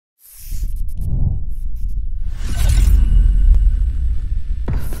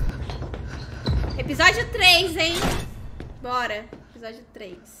Episódio 3, hein? Bora. Episódio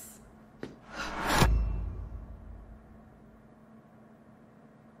 3.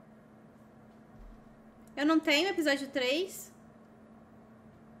 Eu não tenho episódio 3.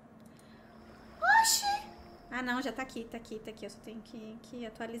 Oxi! Ah, não, já tá aqui, tá aqui, tá aqui. Eu só tenho que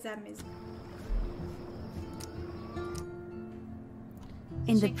atualizar mesmo.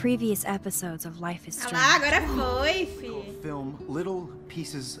 In the previous episodes of Life is Ah Strange. lá, agora foi, fi. Film little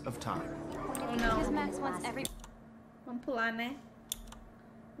pieces of time. Ou não? Vamos pular, né?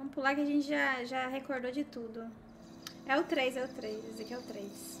 Vamos pular que a gente já recordou de tudo. É o 3, é o 3. Esse aqui é o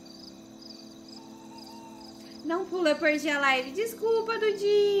 3. Não pula, eu perdi a live. Desculpa,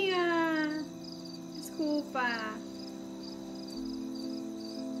 Dudinha. Desculpa.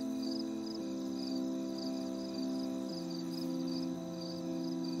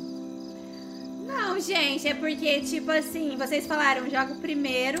 Não, gente, é porque, tipo assim, vocês falaram, joga o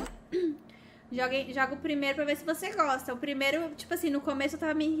primeiro. Joga o primeiro pra ver se você gosta. O primeiro, tipo assim, no começo eu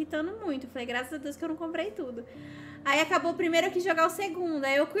tava me irritando muito. Falei, graças a Deus que eu não comprei tudo. Aí acabou o primeiro, eu quis jogar o segundo.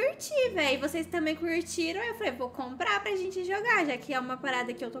 Aí eu curti, velho. Vocês também curtiram. Aí eu falei, vou comprar pra gente jogar. Já que é uma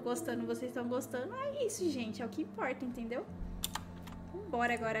parada que eu tô gostando, vocês estão gostando. É isso, gente. É o que importa, entendeu?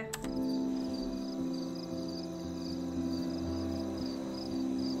 Vambora agora.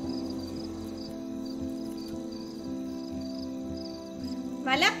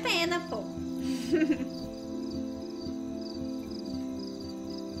 Vale a pena, pô.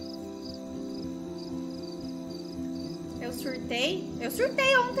 Eu surtei? Eu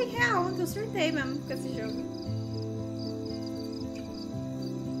surtei ontem, real. Ontem eu surtei mesmo com esse jogo.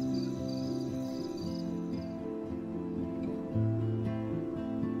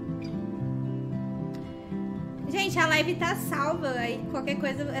 Gente, a live tá salva. Aí qualquer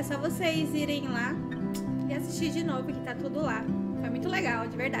coisa é só vocês irem lá e assistir de novo, que tá tudo lá. Foi muito legal,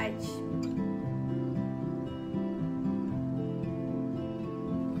 de verdade.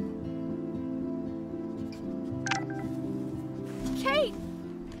 Kate!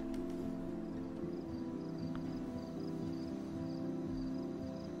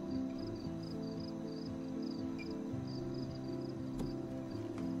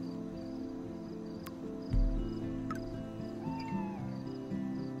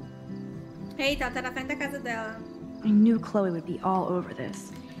 Eita, ela tá na frente da casa dela. I knew Chloe would be all over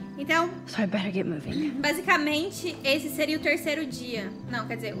this, Então, so I better get moving. basicamente, esse seria o terceiro dia. Não,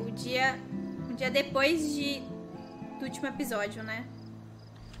 quer dizer, o dia depois do último episódio, né?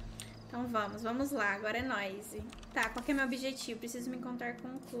 Então vamos lá. Agora é nóis. Tá, qual que é meu objetivo? Preciso me encontrar com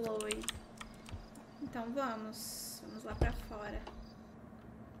Chloe. Então vamos lá pra fora.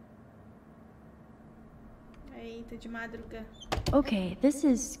 Eita, de madruga. Okay, this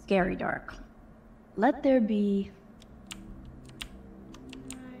is scary dark. Let there be...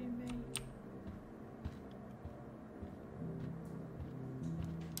 Ai, bem.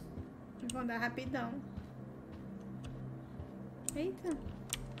 Vou andar rapidão. Eita.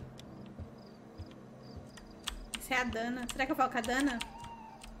 Essa é a Dana. Será que eu falo com a Dana?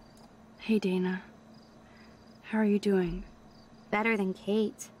 Hey, Dana. How are you doing? Better than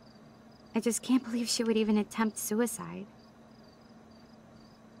Kate. I just can't believe she would even attempt suicide.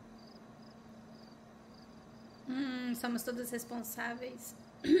 Somos todos responsáveis.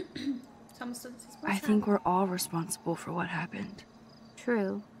 Somos todos responsáveis. I think we're all responsible for what happened.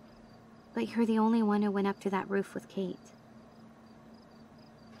 True. But you're the only one who went up to that roof with Kate.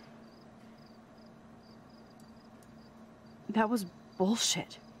 That was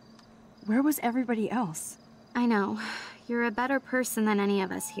bullshit. Where was everybody else? I know. You're a better person than any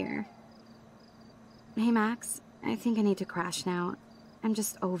of us here. Hey, Max. I think I need to crash now. I'm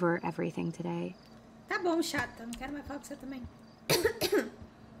just over everything today. Tá bom, chata. Não quero mais falar com você também.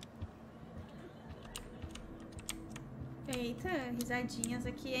 Eita, risadinhas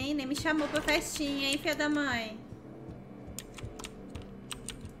aqui, hein? Nem me chamou pra festinha, hein, filha da mãe?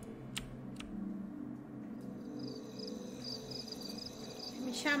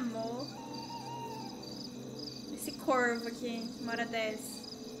 Me chamou. Esse corvo aqui, uma hora dessa.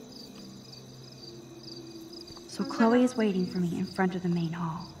 So Chloe is waiting for me in front of the main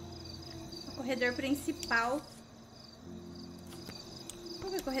hall. O corredor principal. Qual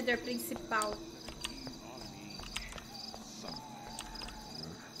que é o corredor principal?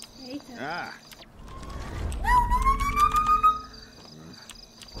 Eita. Ah.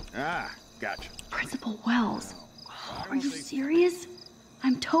 Ah, gotcha. Principal Wells. Are you serious?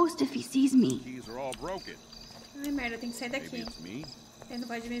 I'm toast if he sees me. Keys are all broken. Ai, merda, tem que sair Maybe daqui. it's me. Ele não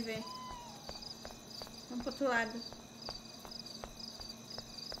pode me ver. Vamos pro outro lado.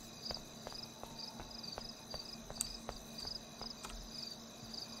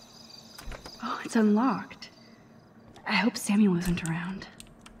 Oh, It's unlocked. I hope Samuel isn't around.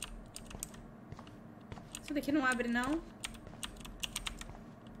 Isso daqui não abre, não?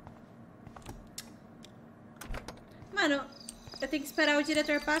 Mano, eu tenho que esperar o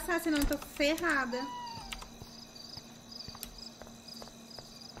diretor passar, senão eu tô ferrada.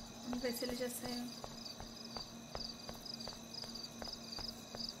 Vamos ver se ele já saiu.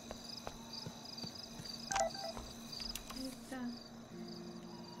 Eita.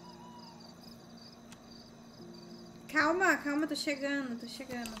 Calma, calma, tô chegando, tô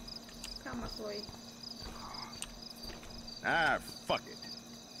chegando. Calma, Chloe. Ah, fuck it.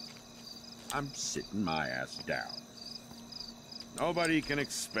 I'm sitting my ass down. Nobody can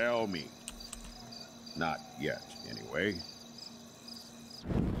expel me. Not yet, anyway.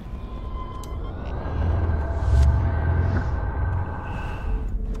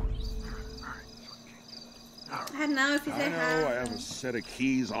 Ah, não, eu fiz I know I have a errado. set of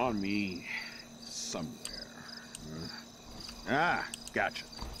keys on me somewhere. Ah, gotcha.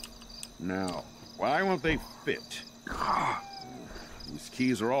 Now, why won't they fit? These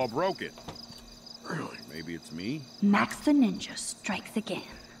keys are all broken. Maybe it's me? Max the Ninja strikes again.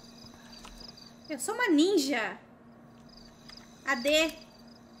 Eu sou uma ninja. AD.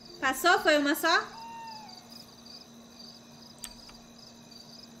 Passou? Foi uma só?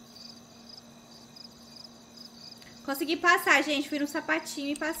 Consegui passar, gente. Fui no sapatinho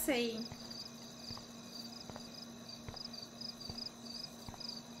e passei.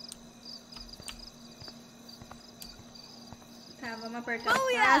 Tá, vamos apertar. Oh,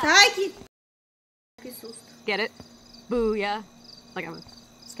 yeah. Ai, que susto. Get it? Booyah. Like I'm a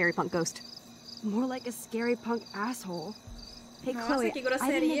scary punk ghost. More like a scary punk asshole. Hey, Nossa, Chloe, que I didn't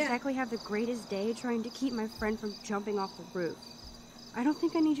grosseria. exactly have the greatest day trying to keep my friend from jumping off the roof. I don't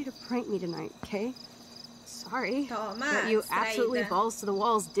think I need you to prank me tonight, okay? Sorry. Toma, But you distraída. absolutely balls to the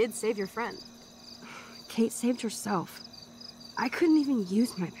walls did save your friend. Kate saved herself. I couldn't even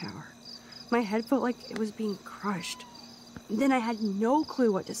use my power. My head felt like it was being crushed. Then I had no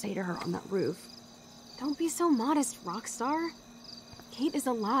clue what to say to her on that roof. Don't be so modest, Rockstar. Kate is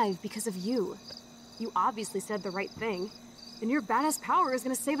alive because of you. You obviously said the right thing, and your badass power is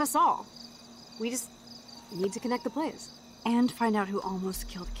gonna save us all. We just need to connect the plays. And find out who almost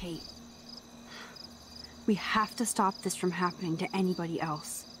killed Kate. We have to stop this from happening to anybody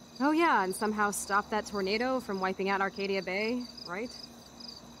else. Oh yeah, and somehow stop that tornado from wiping out Arcadia Bay, right?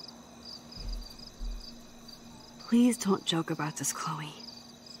 Please don't joke about this, Chloe.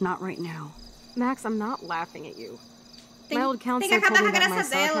 Not right now. Max, I'm not laughing at you. Tem, My old tem que counselor acabar told com me a that my graça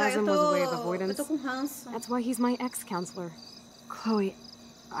dela. sarcasm was a way of avoidance. Eu tô com ranço. That's why he's my ex-counselor. Chloe,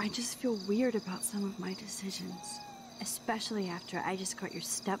 I just feel weird about some of my decisions. Especially after I just got your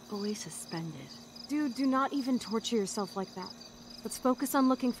step-bully suspended. Dude, do not even torture yourself like that. Let's focus on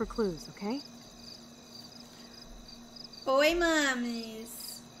looking for clues, okay? Oi,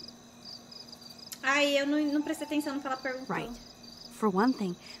 mames. Ai, eu não prestei atenção no que ela perguntou. Right. For one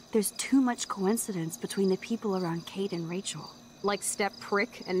thing, there's too much coincidence between the people around Kate and Rachel. Like Step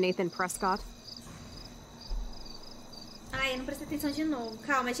Prick and Nathan Prescott? Ai, eu não prestei atenção de novo.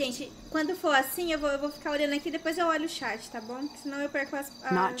 Calma, gente. Quando for assim, eu vou ficar olhando aqui e depois eu olho o chat, tá bom? Porque senão eu perco as...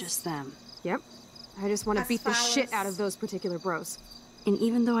 Not just them. Yep. I just want to As beat the shit falas. out of those particular bros. And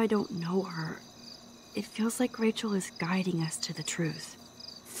even though I don't know her, it feels like Rachel is guiding us to the truth.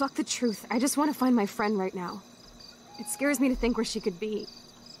 Fuck the truth. I just want to find my friend right now. It scares me to think where she could be.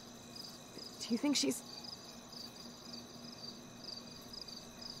 Do you think she's...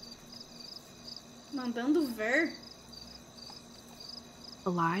 Mandando ver?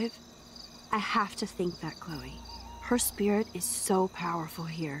 Alive? I have to think that, Chloe. Her spirit is so powerful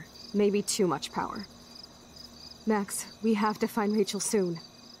here. Maybe too much power. Max, we have to find Rachel soon.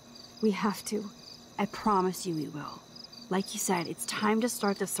 We have to. I promise you we will. Like you said, it's time to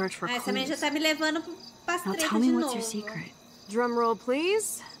start the search for Ah, essa menina já clues. tá me levando pras Now tretas tell me de what's novo. your secret. Drum roll,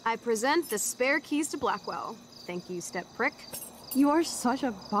 please. I present the spare keys to Blackwell. Thank you, Step Prick. You are such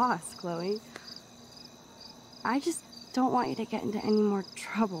a boss, Chloe. I just don't want you to get into any more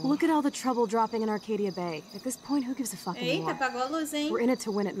trouble. Look at all the trouble dropping in Arcadia Bay. At this point, who gives a fuck Eita, anymore? apagou a luz, hein? We're in it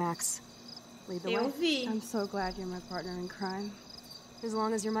to win it, Max. Lead the Eu way. vi. I'm so glad you're my partner in crime. As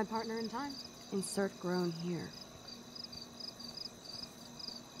long as you're my partner in time. Insert groan here.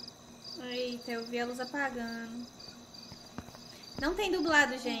 Eita, eu vi a luz apagando. Não tem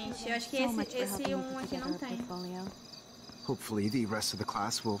dublado, gente. Eu acho que So much for esse helping me put aqui together não a tem. portfolio. Hopefully the rest of the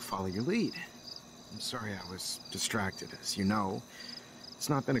class will follow your lead. I'm sorry I was distracted. As you know, it's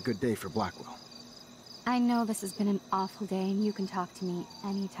not been a good day for Blackwell. I know this has been an awful day, and you can talk to me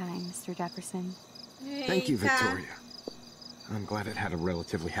anytime, Mr. Jefferson. Thank you, Eita. Victoria. I'm glad it had a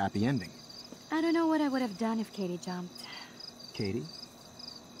relatively happy ending. I don't know what I would have done if Katie jumped. Katie?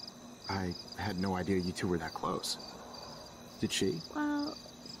 I had no idea you two were that close. Did she? Well,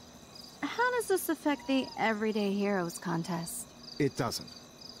 how does this affect the Everyday Heroes contest? It doesn't.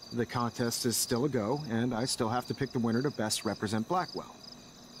 The contest is still a go, and I still have to pick the winner to best represent Blackwell.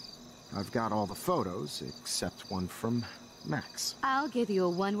 I've got all the photos, except one from Max. I'll give you a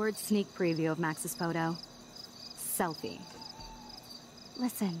one-word sneak preview of Max's photo. Selfie.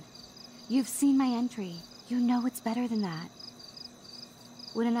 Listen, you've seen my entry. You know it's better than that.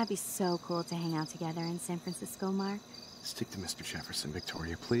 Wouldn't that be so cool to hang out together in San Francisco, Mark? Stick to Mr. Jefferson,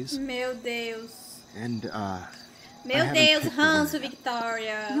 Victoria, please. Meu Deus. And, Meu Deus, ranço,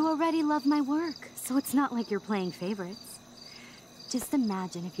 Victoria. You already love my work, so it's not like you're playing favorites. Just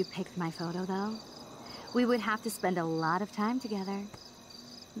imagine if you picked my photo, though. We would have to spend a lot of time together.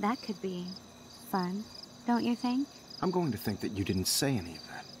 That could be fun, don't you think? I'm going to think that you didn't say any of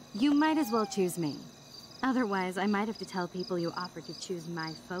that. You might as well choose me. Otherwise, I might have to tell people you offered to choose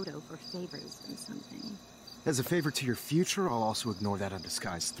my photo for favors or something. As a favor to your future, I'll also ignore that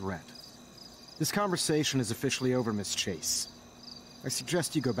undisguised threat. This conversation is officially over, Miss Chase. I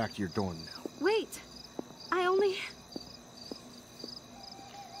suggest you go back to your dorm now. Wait! I only...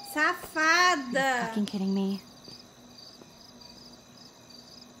 Safada! Are you fucking kidding me?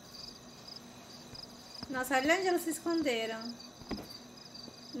 Nossa, olha onde elas se esconderam.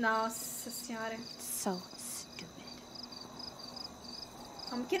 Nossa senhora. So stupid.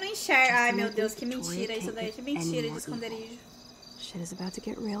 Como que não enxerga? Ai, meu Deus, que mentira isso daí. Que mentira de esconderijo. Shit is about to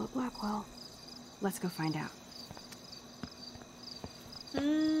get real at Blackwell. Let's go find out.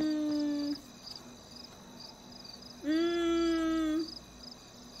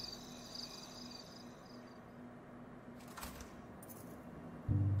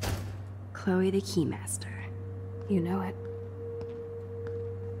 Chloe the Keymaster. You know it.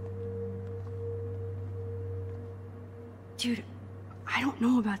 Dude, I don't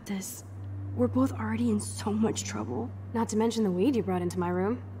know about this. We're both already in so much trouble. Not to mention the weed you brought into my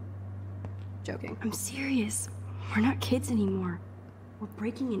room. Joking. I'm serious. We're not kids anymore. We're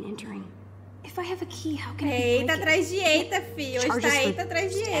breaking and entering. If I have a key, how can I Eita, break it? atrás de eita, filho. Hoje Charges tá for eita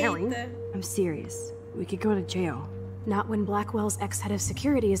atrás de entering? eita. I'm serious. We could go to jail. Not when Blackwell's ex-head of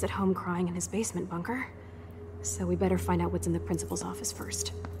security is at home crying in his basement bunker. So we better find out what's in the principal's office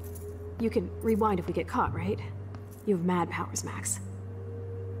first. You can rewind if we get caught, right? You have mad powers, Max.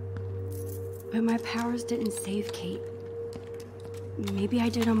 But my powers didn't save Kate. Maybe I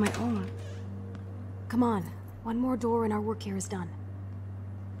did on my own. Come on. One more door and our work here is done.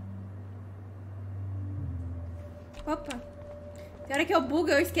 Opa. Tem hora que eu bugo,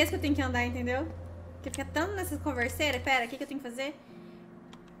 eu esqueço que eu tenho que andar, entendeu? Porque fica tanto nessas converseiras. Pera, o que eu tenho que fazer?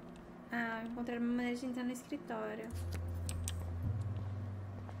 Ah, encontrar uma maneira de entrar no escritório.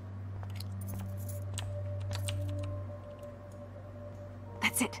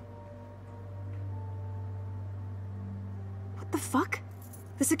 That's it. What the fuck?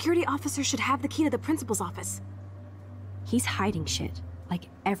 The security officer should have the key to the principal's office. He's hiding shit, like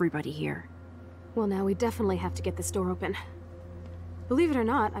everybody here. Well, now we definitely have to get this door open. Believe it or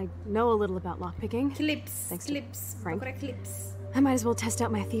not, I know a little about lockpicking. Clips. Thanks to Clips. Frank. Procurar clips. I might as well test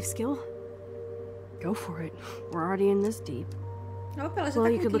out my thief skill. Go for it. We're already in this deep. Opa, ela já Well,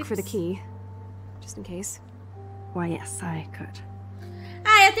 tá you com could look for the clips. key, just in case. Why, yes, I could.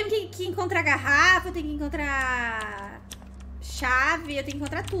 Ah, eu tenho que encontrar garrafa, eu tenho que encontrar chave, eu tenho que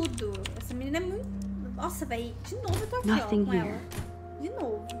encontrar tudo. Essa menina é muito... Nossa, velho, de novo eu tô aqui, Nothing ó, com here. ela. De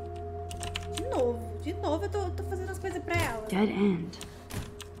novo. De novo eu tô fazendo as coisas pra ela. Dead end.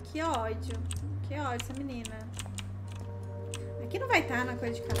 Que ódio. Que ódio essa menina. Aqui não vai estar na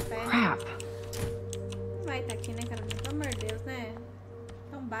coisa de café. Crap. Não vai estar aqui, né, cara? Pelo amor de Deus, né?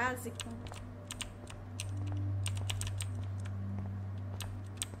 Tão básico.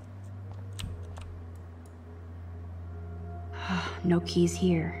 No keys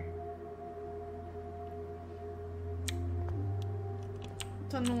here.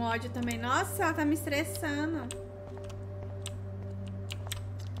 Tô num ódio também. Nossa, ela tá me estressando.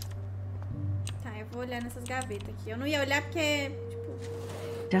 Tá, eu vou olhar nessas gavetas aqui. Eu não ia olhar porque,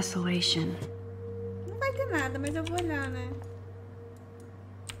 tipo, Desolation. não vai ter nada, mas eu vou olhar, né?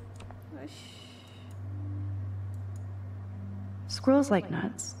 Oxi. Squirrels like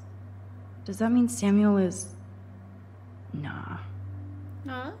nuts. Does that mean Samuel is... Nah.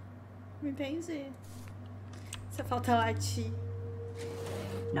 Ó, não entendi. Só falta latir.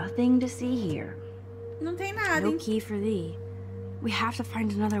 Nothing to see here. Não tem nada, No hein? key for thee. We have to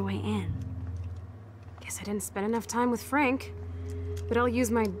find another way in. Guess I didn't spend enough time with Frank. But I'll use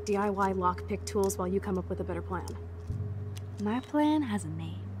my DIY lockpick tools while you come up with a better plan. My plan has a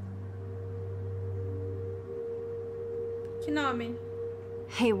name. Que nome?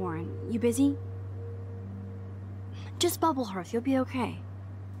 Hey, Warren, you busy? Just bubble hearth, you'll be okay.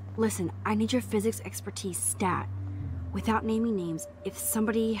 Listen, I need your physics expertise stat. Without naming names, if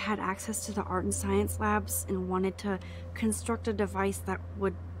somebody had access to the art and science labs and wanted to construct a device that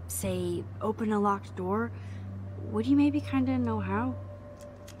would, say, open a locked door, would you maybe kinda know how?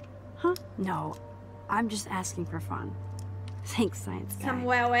 Huh? No, I'm just asking for fun. Thanks, science guy.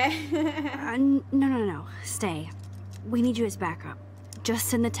 Samuel, No. Stay. We need you as backup. Just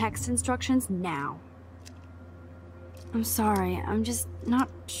send the text instructions now. I'm sorry, I'm just not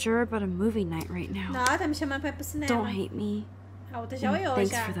sure about a movie night right now. Não, tá me chamando pra ir pro cinema. Don't hate me. A outra já olhou, Thanks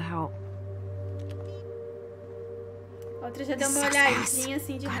já. for the help. A outra já deu uma olhadinha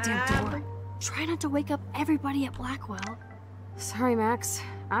assim de rabo. Try not to wake up everybody at Blackwell. Sorry, Max.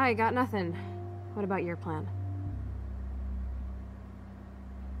 I got nothing. What about your plan?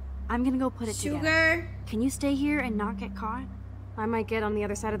 I'm gonna go put it together. Sugar. Can you stay here and not get caught? I might get on the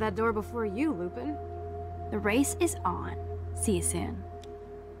other side of that door before you, Lupin. The race is on. See you soon.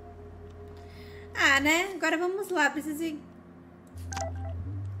 Ah, né? Agora vamos lá. Preciso ir...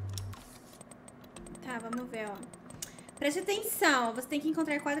 Tá, vamos ver, ó. Preste atenção. Você tem que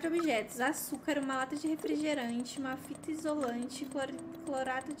encontrar 4 objetos. Açúcar, uma lata de refrigerante, uma fita isolante,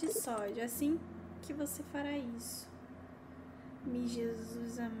 clorato de sódio. Assim que você fará isso. Me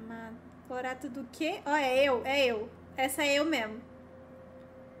Jesus amado. Clorato do quê? Ó, é eu. Essa é eu mesmo.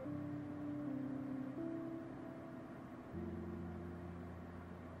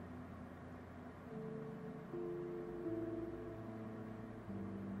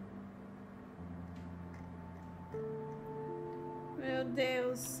 Meu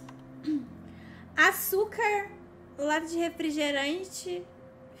Deus. Açúcar, lata de refrigerante,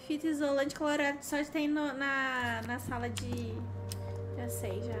 fita isolante, clorato de sódio tem na sala de... Já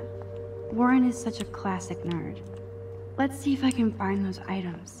sei, já. Warren is such a classic nerd. Let's see if I can find those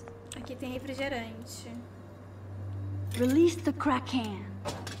items. Aqui tem refrigerante. Release the Kraken.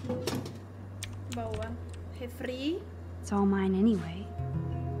 Boa. Refri. It's all mine anyway.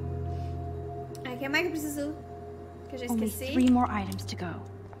 Aí, o que mais que eu preciso? Que eu já Only esqueci. 3 more items to go.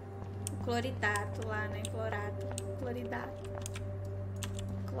 O cloridato lá, né? Cloridato.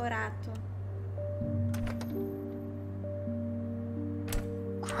 Clorato.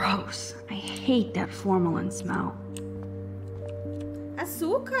 Gross. I hate that formalin smell.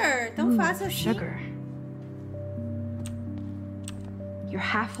 Açúcar! Tão fácil assim. Sugar. You're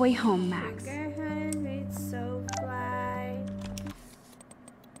halfway home, Max. Sugar honey, it's so fly.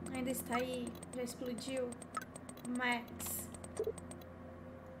 Ainda está aí. Já explodiu. Max.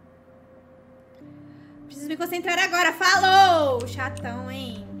 Preciso me concentrar agora. Falou! Chatão,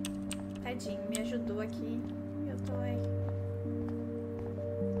 hein? Tadinho, me ajudou aqui. Eu tô aí.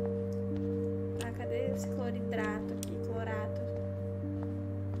 Tá, cadê esse cloridrato aqui? Clorato.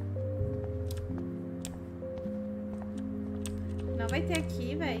 Não vai ter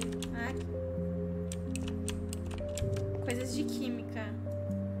aqui, velho. Ah, coisas de química.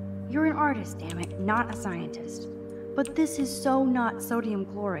 You're an artist, damn it, not a scientist. But this is so not sodium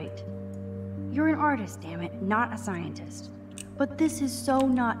chlorate. You're an artist, damn it, not a scientist. But this is so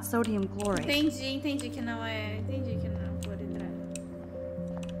not sodium chlorate. Entendi que não é. Entendi que não é cloridrato.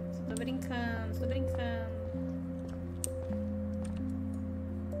 Só tô brincando.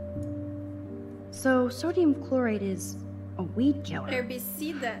 So sodium chlorate is a weed killer.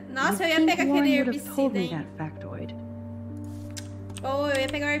 Herbicida? Nossa, eu You'd ia think pegar Warren aquele would have told herbicida, me hein? that factoid. Ou eu ia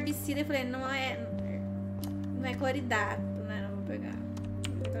pegar o herbicida e falei, não é cloridato, né? Não vou pegar.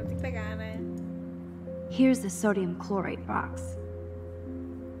 Então tem que pegar, né? Here's the sodium chlorate box.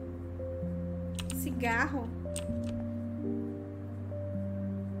 Cigarro?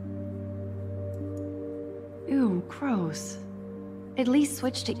 Ew, gross. At least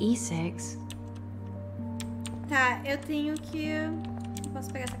switch to e-cigs. Tá, eu tenho que...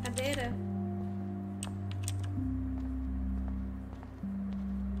 Posso pegar essa cadeira?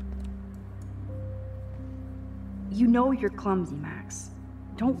 You know you're clumsy, Max.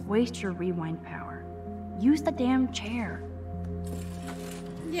 Don't waste your rewind power. Use the damn chair.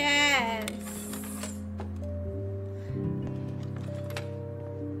 Yes!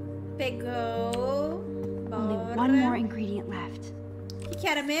 Pegou. Only Bora. one more ingredient left. O que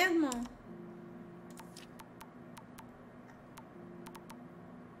era mesmo?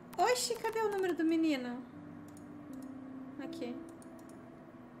 Oxi, cadê o número do menino? Aqui.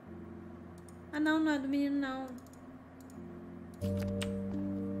 Ah, não é do menino, não.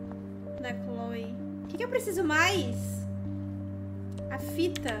 Da Chloe. O que eu preciso mais? A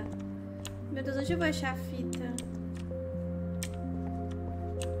fita. Meu Deus, onde eu vou achar a fita?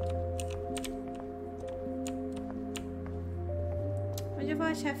 vou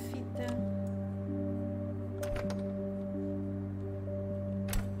achar a fita.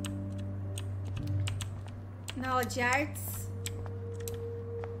 Na aula de artes.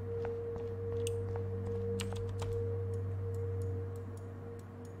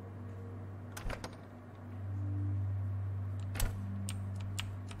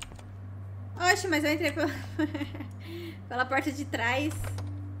 Oxe, mas eu entrei pela, pela porta de trás.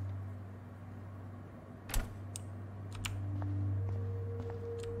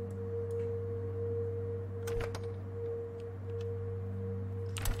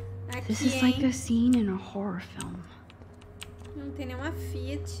 This is like a scene in a horror film. Não tem nenhuma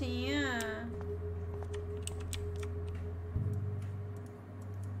fitinha.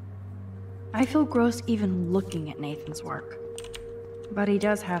 I feel gross even looking at Nathan's work. But he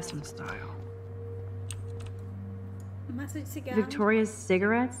does have some style. Massa de cigarro. Victoria's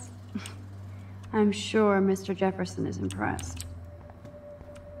cigarettes? I'm sure Mr. Jefferson is impressed.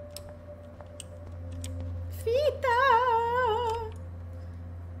 Fita!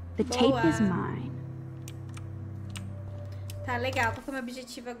 The tape is mine. Tá, legal. Qual que é o meu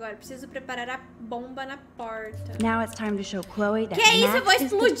objetivo agora? Preciso preparar a bomba na porta. Now it's time to show Chloe that Que é isso? Eu vou Max is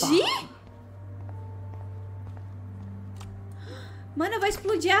the explodir? bomb. Mano, eu vou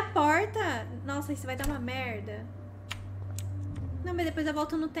explodir a porta. Nossa, isso vai dar uma merda. Não, mas depois eu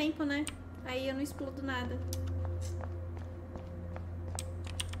volto no tempo, né? Aí eu não explodo nada.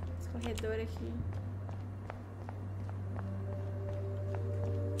 Esse corredor aqui.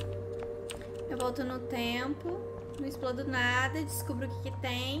 Eu volto no tempo, não explodo nada, descubro o que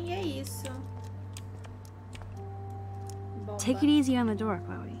tem e é isso. Bomba. Take it easy on the door,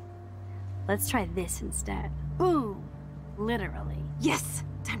 Chloe. Let's try this instead. Boom! Literally. Yes!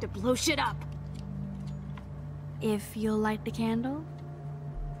 Time to blow shit up! If you'll light the candle,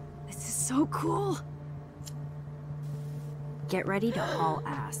 This is so cool! get ready to haul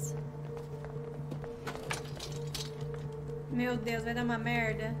ass. Meu Deus, vai dar uma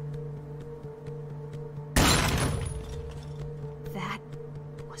merda. That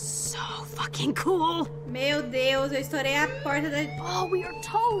was so fucking cool! Meu Deus, eu estourei a porta da... Oh, we are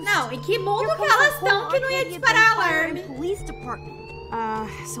toast! Não, em que mundo Here que comes elas the whole estão que não ia Arcadia disparar Bay Fire alarme? and Police department.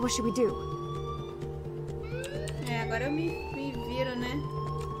 So what should we do? É, agora eu me viro, né?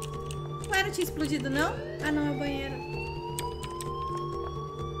 Ué, não tinha explodido, não? Ah, não, é o banheiro.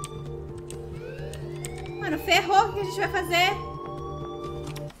 Mano, ferrou. O que a gente vai fazer?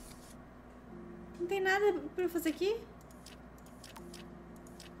 Não tem nada pra eu fazer aqui?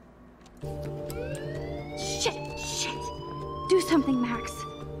 Shit! Shit! Do something, Max.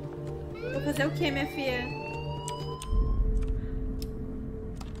 Vou fazer o quê, minha filha?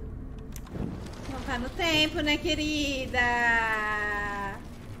 Não tá no tempo, né, querida?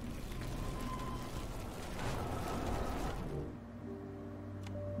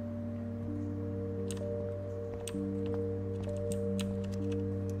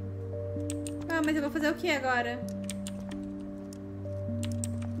 Ah, mas eu vou fazer o que agora?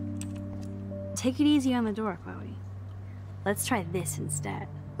 Take it easy on the door, Chloe. Let's try this instead.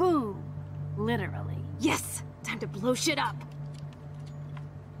 Boom! Literally. Yes! Time to blow shit up!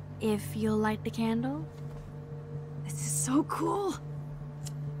 If you'll light the candle, This is so cool!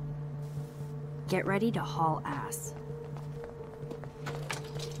 get ready to haul ass.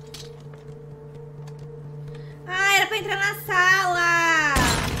 Ah, era pra entrar na sala!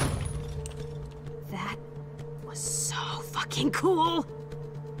 That was so fucking cool!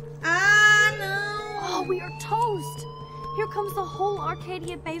 Ah, não! Oh, we are toast! Here comes the whole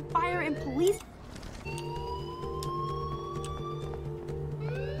Arcadia Bay Fire and Police.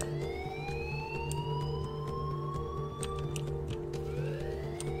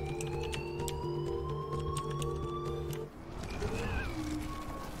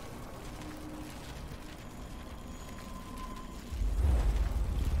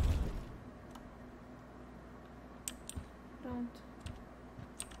 Pronto.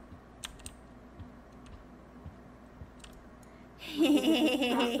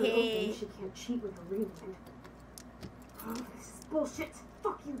 She can't cheat with a rewind. Oh, this is bullshit.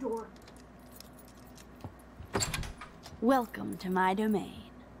 Fuck you, door. Welcome to my domain.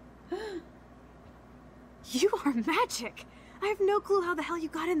 You are magic. I have no clue how the hell you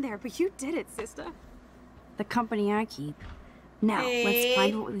got in there, but you did it, sister. The company I keep. Now, let's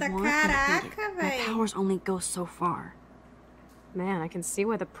find what we Eita, want and beat it. caraca, My véi. powers only go so far. Man, I can see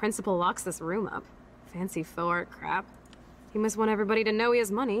why the principal locks this room up. Fancy faux art crap. He must want everybody to know he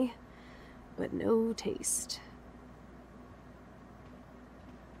has money, but no taste.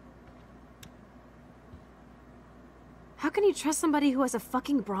 How can you trust somebody who has a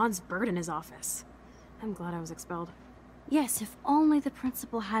fucking bronze bird in his office? I'm glad I was expelled. Yes, if only the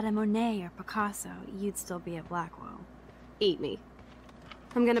principal had a Monet or Picasso, you'd still be at Blackwell. Eat me.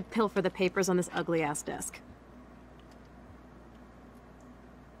 I'm gonna pilfer the papers on this ugly-ass desk.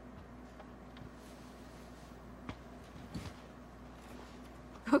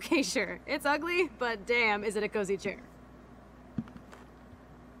 Okay, sure. It's ugly, but damn, is it a cozy chair.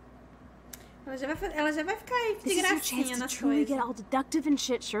 Ela já vai ficar aí de This is your gracinha chance to nas truly coisas. get all deductive and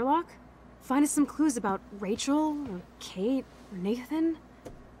shit, Sherlock. Find us some clues about Rachel, or Kate, or Nathan.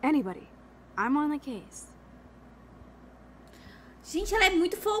 Anybody. I'm on the case. Gente, ela é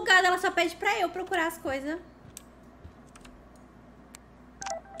muito folgada, ela só pede pra eu procurar as coisas.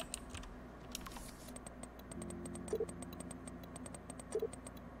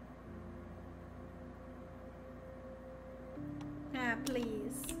 Ah,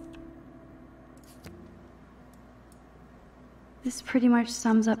 please. This pretty much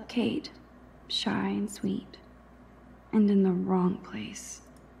sums up Kate. Shy and sweet. And in the wrong place.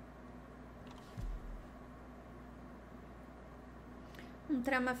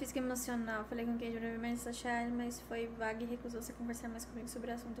 Trama física e emocional. Falei com quem brevemente Sociais, mas foi vaga e recusou-se a conversar mais comigo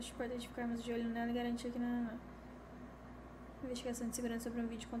sobre o assunto. Acho importante ficarmos de olho nela e garantir que não. Investigação de segurança sobre um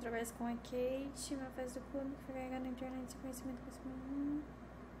vídeo controverso com a Kate. Uma festa do clube que foi carregada na internet sem conhecimento pessoal.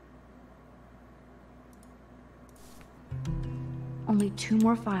 Only 2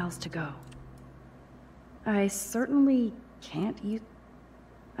 more files to go. I certainly can't use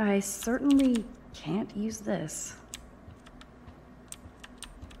this.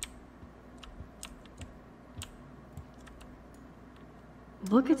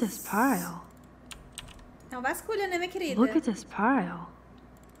 Look at this pile. É um vasculho, né, minha querida? Look at this pile.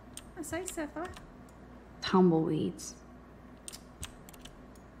 É só isso que você vai falar? Tumbleweeds.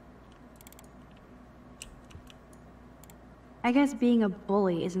 I guess being a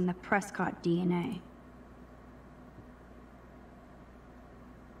bully is in the Prescott DNA.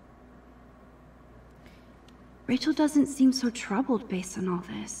 Rachel doesn't seem so troubled based on all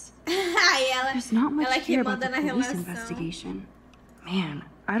this. There's not much here about the police investigation. Man,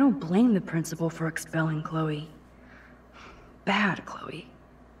 I don't blame the principal for expelling Chloe. Bad Chloe.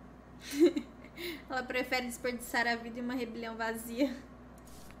 Ela prefere desperdiçar a vida em uma rebelião vazia.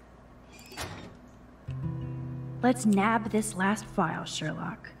 Let's nab this last file,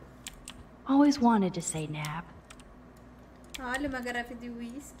 Sherlock. Always wanted to say nab. Olha, uma garrafa de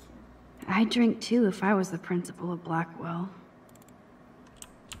whisky. I'd drink too if I was the principal of Blackwell.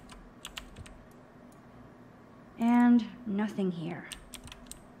 And nothing here.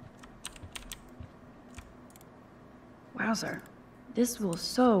 Wowzer. This will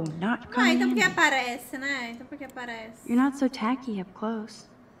so not come Ah, in então porque handy. aparece, né? Então porque aparece. You're not so tacky up close.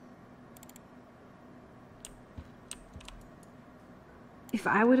 If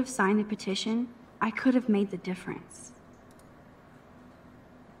I would have signed the petition, I could have made the difference.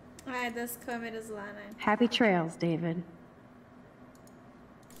 Ah, é das câmeras lá, né? Happy trails, David.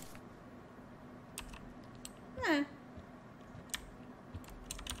 É.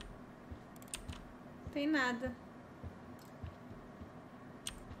 Tem nada.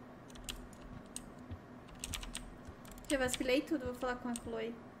 Já vasculhei tudo, vou falar com a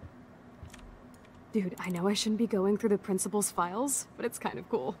Chloe. Dude, I know I shouldn't be going through the principal's files, but it's kind of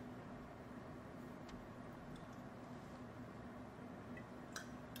cool.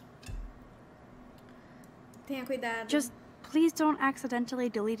 Tenha cuidado. Just please don't accidentally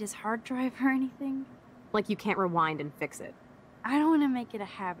delete his hard drive or anything. Like you can't rewind and fix it. I don't want to make it a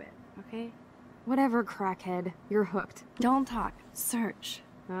habit, okay? Whatever, crackhead. You're hooked. Don't talk. Search.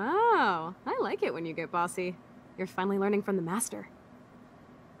 Oh, I like it when you get bossy. You're finally learning from the master.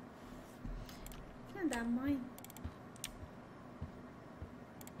 Filha da mãe.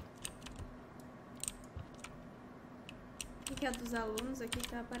 O que é dos alunos aqui que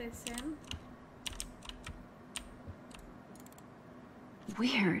tá aparecendo?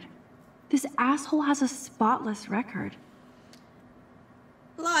 Weird. This asshole has a spotless record.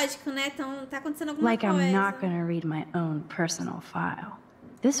 Lógico, né? Então tá acontecendo alguma Like coisa. I'm not gonna read my own personal file.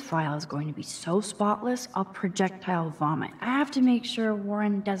 This file is going to be so spotless, I'll projectile vomit. I have to make sure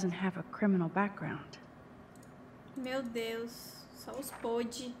Warren doesn't have a criminal background. Meu Deus. Só os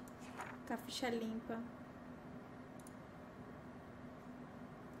pod. Com a ficha limpa.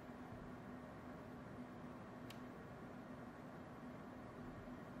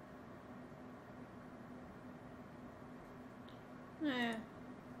 É.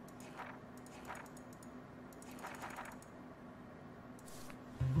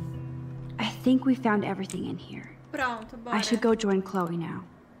 I think we found everything in here. Pronto, bora. I should go join Chloe now.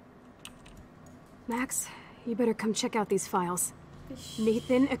 Max, you better come check out these files.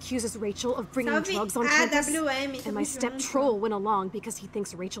 Nathan accuses Rachel of bringing Salve drugs on campus, AWM, and my step troll went along because he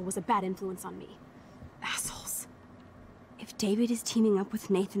thinks Rachel was a bad influence on me. Assholes. If David is teaming up with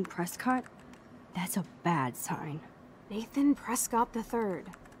Nathan Prescott, that's a bad sign. Nathan Prescott III.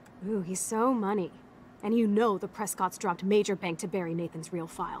 Ooh, he's so money. And you know the Prescotts dropped major bank to bury Nathan's real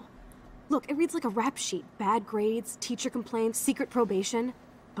file. Look, it reads like a rap sheet. Bad grades, teacher complaints, secret probation.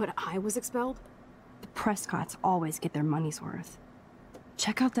 But I was expelled? The Prescotts always get their money's worth.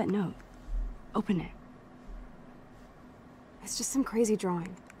 Check out that note. Open it. It's just some crazy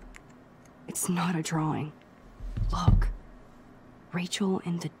drawing. It's not a drawing. Look. Rachel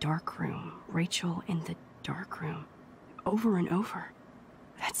in the dark room. Rachel in the dark room. Over and over.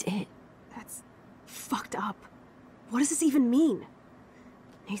 That's it. That's fucked up. What does this even mean?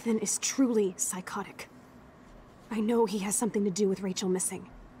 Nathan is truly psychotic. I know he has something to do with Rachel missing.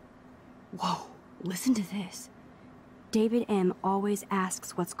 Whoa, listen to this. David M. always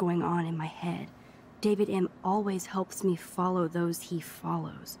asks what's going on in my head. David M. always helps me follow those he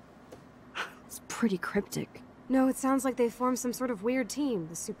follows. It's pretty cryptic. No, it sounds like they formed some sort of weird team,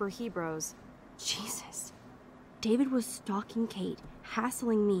 the Super Hebrews. Jesus. David was stalking Kate,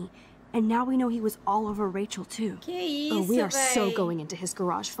 hassling me, and now we know he was all over Rachel too. Que isso, Oh, we are so véi. going into his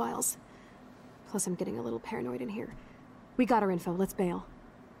garage files. Plus, I'm getting a little paranoid in here. We got our info, let's bail.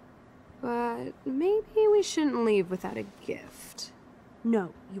 But maybe we shouldn't leave without a gift.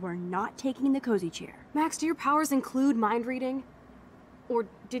 No, you are not taking the cozy chair. Max, do your powers include mind reading? Or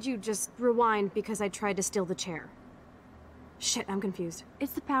did you just rewind because I tried to steal the chair? Shit, I'm confused.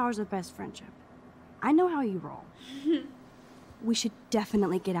 It's the powers of best friendship. I know how you roll. We should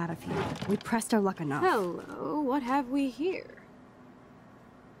definitely get out of here. We pressed our luck enough. Hello, what have we here?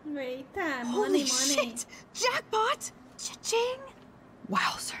 Eita, Holy money. shit! Jackpot! Cha-ching!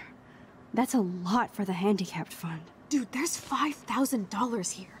 Wowzer. That's a lot for the handicapped fund. Dude, there's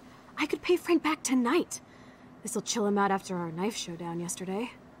 $5,000 here. I could pay Frank back tonight. This'll chill him out after our knife showdown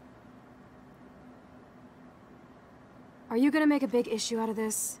yesterday. Are you gonna make a big issue out of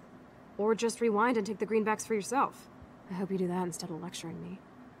this? Or just rewind and take the greenbacks for yourself? I hope you do that instead of lecturing me.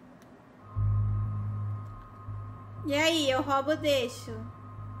 E aí, eu roubo ou deixo?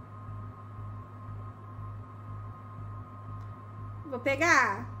 Vou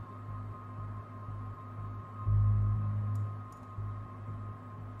pegar.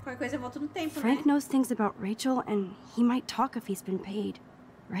 Qualquer coisa eu volto no tempo, Frank né? knows things about Rachel, and he might talk if he's been paid,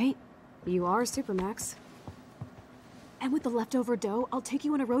 right? You are Supermax. And with the leftover dough, I'll take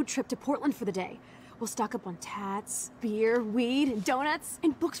you on a road trip to Portland for the day. We'll stock up on tats, beer, weed, and donuts,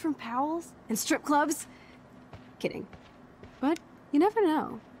 And books from Powell's? and strip clubs. Kidding. But you never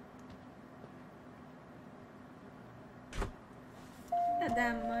know. Filha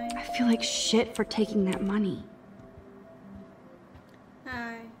da mãe. I feel like shit for taking that money.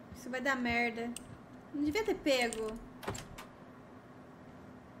 Ai, isso vai dar merda. Não devia ter pego.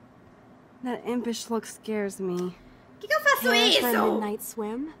 That impish look scares me. Por que eu faço Care for a isso? midnight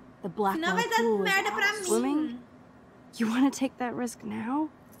swim? The Blackwell Senão vai dar pool is merda out. pra mim. Swimming? You want to take that risk now?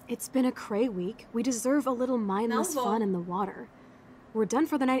 It's been a cray week. We deserve a little mindless Não vou. fun in the water. We're done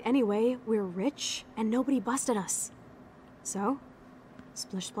for the night anyway. We're rich, and nobody busted us. So,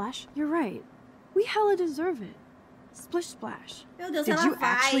 splish splash. You're right. We hella deserve it. Splish splash. Meu Deus, Did ela you vai.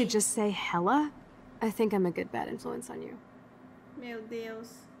 actually just say hella? I think I'm a good bad influence on you. Meu Deus.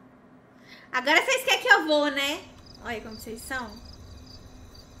 Agora vocês querem que eu vou, né? Olha como vocês são.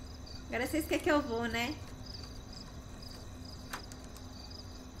 Agora vocês querem que eu vou, né?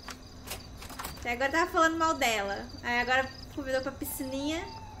 Até agora tava falando mal dela. Aí agora convidou pra piscininha.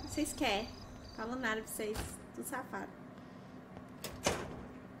 Vocês querem. Falo nada pra vocês. Tudo safado.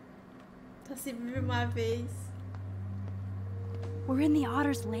 Só se vive uma vez. We're in the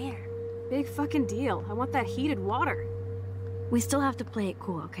otter's lair. Big fucking deal. I want that heated water. We still have to play it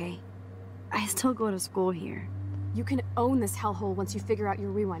cool, okay? I still go to school here. You can own this hellhole once you figure out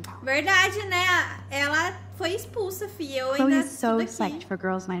your rewind power. Verdade, né? Ela foi expulsa, filha. Eu ainda Chloe's so tudo aqui. psyched for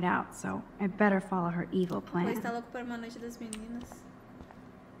girls' night out, so I better follow her evil Pois plan. tá louco para uma noite das meninas.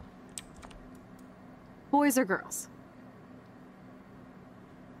 Boys or girls?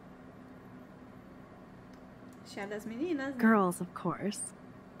 Chá das meninas, né? Girls, of course.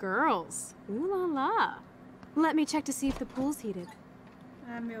 Girls. Ooh la la. Let me check to see if the pool's heated.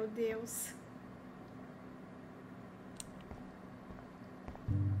 Ah, meu Deus.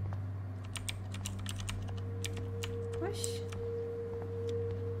 Oxi.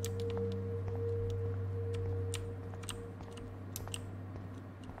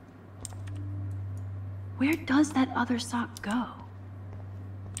 Where does that other sock go?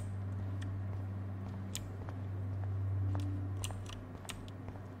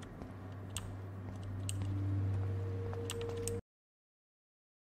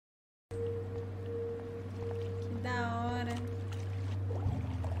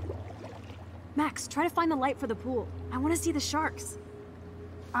 Max, try to find the light for the pool. I want to see the sharks.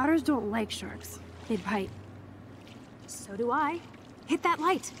 Otters don't like sharks. They bite. So do I. Hit that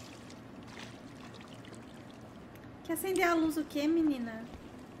light. Quer acender a luz o quê, menina?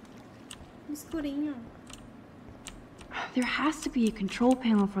 Escurinho. There has to be a control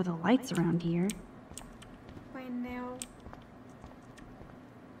panel for the lights around here. Painel.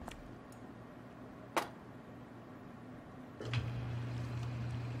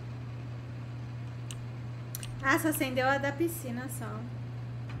 Ah, só acendeu a da piscina só.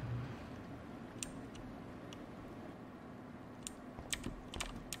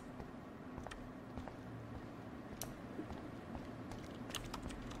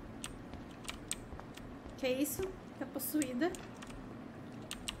 Que isso? Tá possuída.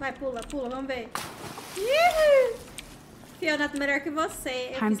 Vai, pula, pula, vamos ver. Eu nato melhor que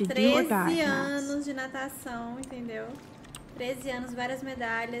você. Eu fiz 13 anos de natação, entendeu? 13 anos, várias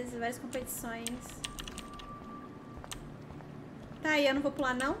medalhas, várias competições. Tá, e eu não vou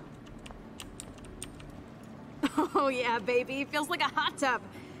pular, não? Oh yeah, baby. Feels like a hot tub.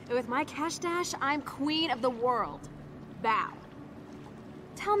 And with my cash dash, I'm queen of the world. Bow.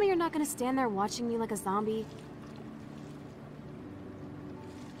 Tell me you're not gonna stand there watching me like a zombie.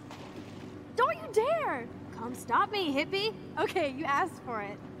 Don't you dare! Come stop me, hippie. Okay, you asked for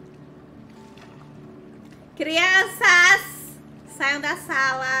it. Crianças! Saiam da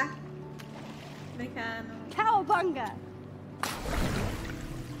sala. Brincando. Cowabunga!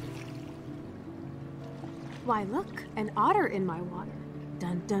 Why, look, an otter in my water.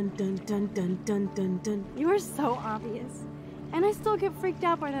 Dun dun dun dun dun dun dun dun. You are so obvious. And I still get freaked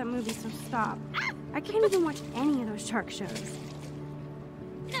out by that movie, so stop. I can't even watch any of those shark shows.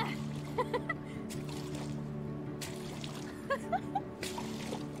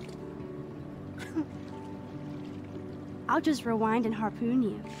 I'll just rewind and harpoon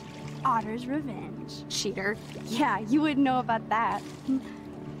you. Otter's revenge. Cheater. Yeah, you wouldn't know about that.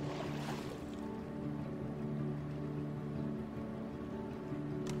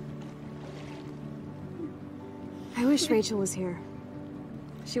 I wish Rachel was here.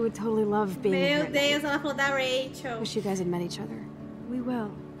 She would totally love being here. Meu Deus, ela falou da Rachel. Wish you guys had met each other. We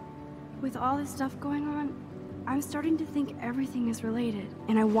will. With all this stuff going on, I'm starting to think everything is related,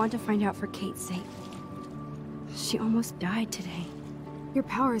 and I want to find out for Kate's sake. She almost died today. Your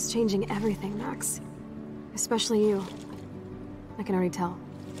power is changing everything, Max. Especially you. I can already tell.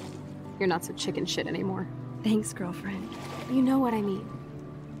 You're not so chicken shit anymore. Thanks, girlfriend. You know what I mean.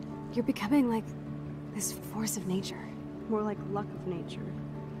 You're becoming like this force of nature. More like luck of nature.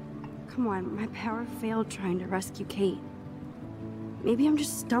 Come on, my power failed trying to rescue Kate. Maybe I'm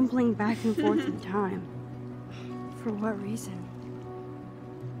just stumbling back and forth in time. For what reason?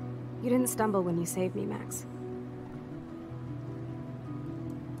 You didn't stumble when you saved me, Max.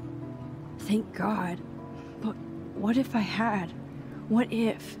 Thank God. But what if I had? What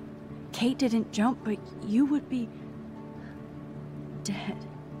if Kate didn't jump, but you would be dead?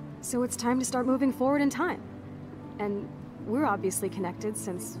 So it's time to start moving forward in time. And we're obviously connected,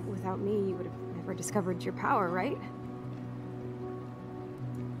 since without me, you would have never discovered your power, right?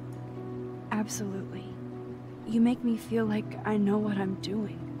 Absolutely. You make me feel like I know what I'm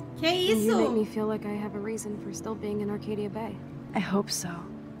doing. Que And you make isso? me feel like I have a reason for still being in Arcadia Bay. I hope so.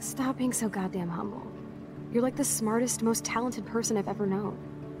 Stop being so goddamn humble. You're like the smartest, most talented person I've ever known.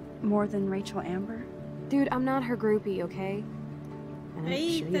 More than Rachel Amber? Dude, I'm not her groupie, okay? And I'm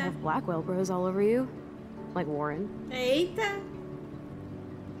sure you Eita. have Blackwell bros all over you. Like Warren. Eita.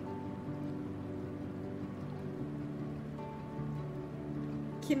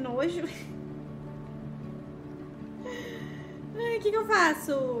 Que nojo. Ai, o que eu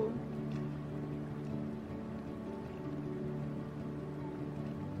faço?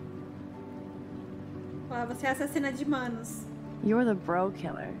 Ó, você é assassina de manos. You're the bro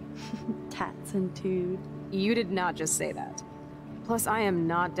killer. Tats and tood. You did not just say that. Plus, I am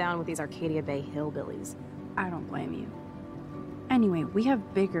not down with these Arcadia Bay hillbillies. I don't blame you. Anyway, we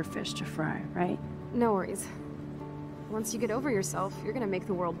have bigger fish to fry, right? No worries. Once you get over yourself, you're gonna make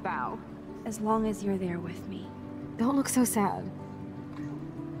the world bow. As long as you're there with me. Don't look so sad.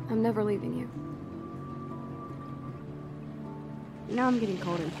 I'm never leaving you. Now I'm getting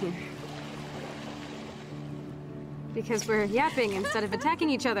cold in here. Because we're yapping instead of attacking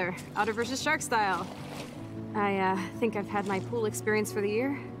each other, otter versus shark style. I think I've had my pool experience for the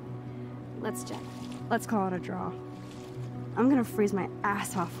year. Let's check. Let's call it a draw. I'm gonna freeze my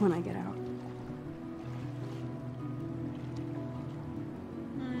ass off when I get out.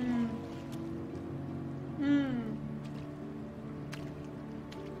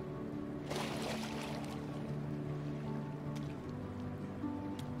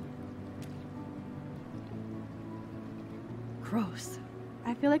 Gross.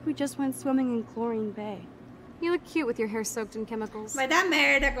 I feel like we just went swimming in Chlorine Bay. You look cute with your hair soaked in chemicals. Vai dar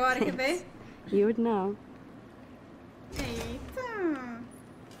merda agora, quer ver? You would know. Eita.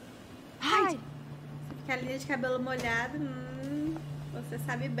 Hi. Ficar ali de cabelo molhado, você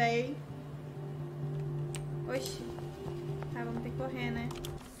sabe bem. Oxi. Tá, vamos ter que correr, né?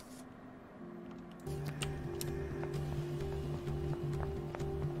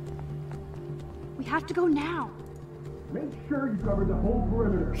 We have to go now. Make sure you cover the whole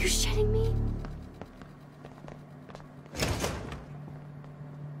perimeter. Are you shitting me?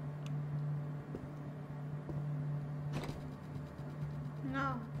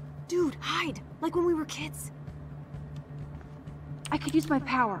 No. Dude, hide! Like when we were kids. I could use my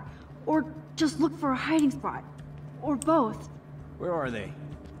power. Or just look for a hiding spot. Or both. Where are they?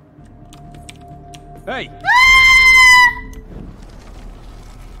 Hey!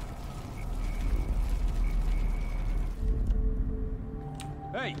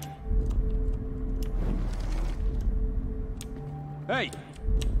 Hey! Hey!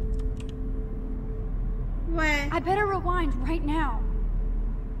 Ué. I better rewind right now.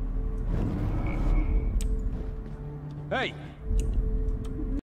 Hey!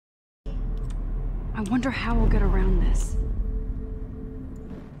 I wonder how we'll get around this.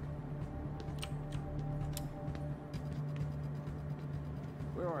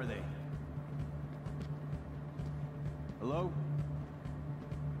 Where are they? Hello?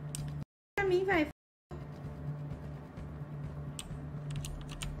 Pra mim, vai.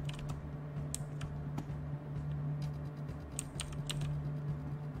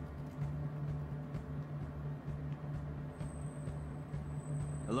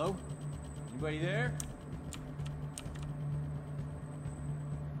 Hello? Anybody there?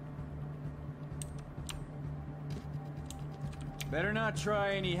 Better not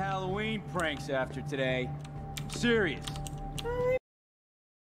try any Halloween pranks after today. I'm serious.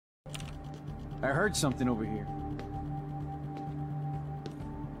 I heard something over here.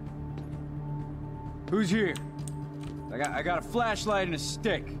 Who's here? I got a flashlight and a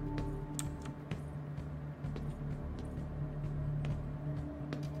stick.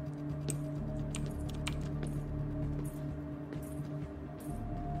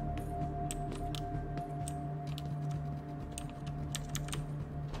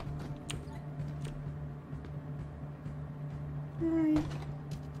 Ai.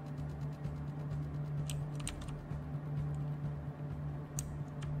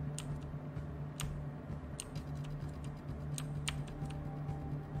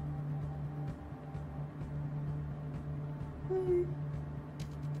 Ai.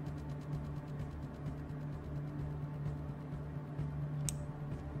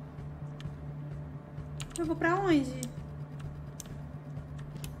 Eu vou pra onde?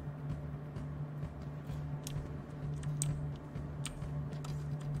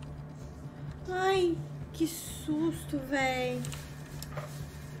 Ai, que susto, véi.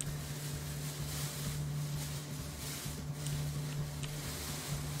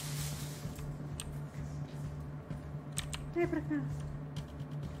 Vem pra cá.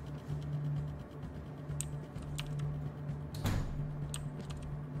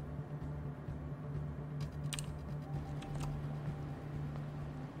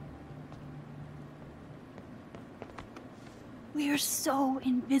 We are so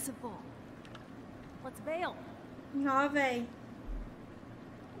invisible. Let's bail. Ó, véi.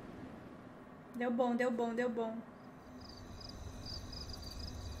 Deu bom, deu bom, deu bom.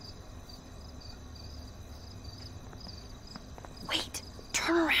 Wait,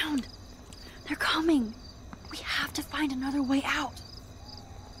 turn around. They're coming. We have to find another way out.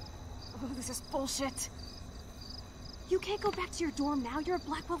 Oh, this is bullshit. You can't go back to your dorm now. You're a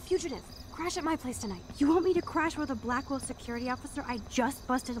Blackwell fugitive. Crash at my place tonight. You want me to crash with a Blackwell security officer I just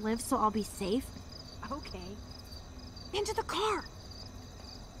busted live so I'll be safe? Okay. Into the car.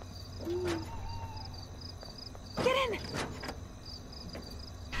 Get in.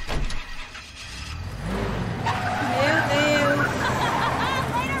 Meu Deus.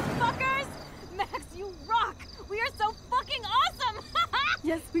 Later, fuckers. Max, you rock. We are so fucking awesome.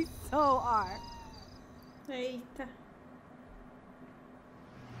 Yes, we so are. Eita.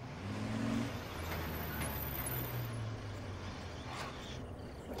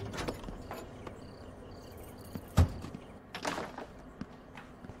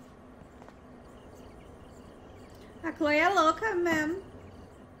 A Chloe é louca mesmo.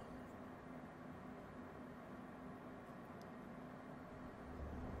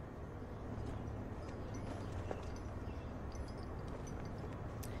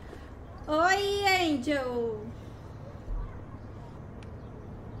 Oi, Angel.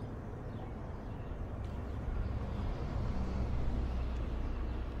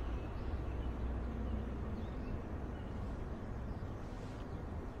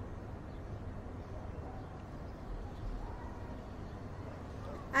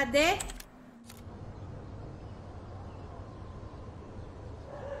 AD?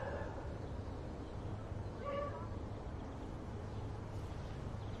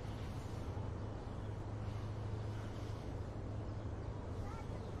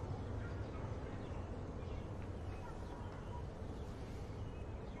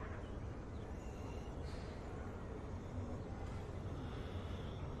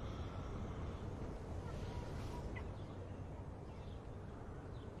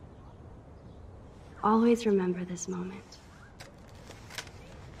 Always remember this moment.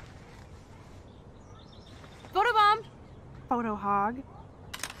 Photobomb! Photo hog.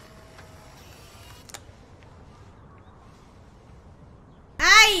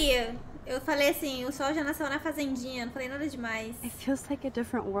 Ai! Eu falei assim, o sol já nasceu na fazendinha, não falei nada demais. It feels like a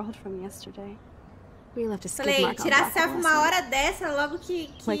different world from yesterday. We left a skid Falei, mark on tirar Blackwell selfie last uma night. hora dessa, logo que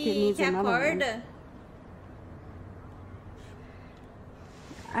Like it needs another acorda.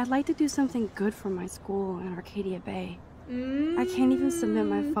 I'd like to do something good for my school in Arcadia Bay. I can't even submit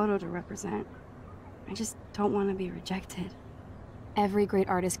my photo to represent. I just don't want to be rejected. Every great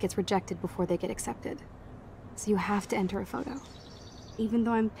artist gets rejected before they get accepted. So you have to enter a photo. Even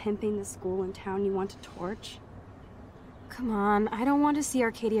though I'm pimping the school in town you want to torch? Come on, I don't want to see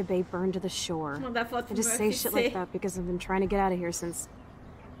Arcadia Bay burned to the shore. Mandar foto I pro just meu say shit like FC. that because I've been trying to get out of here since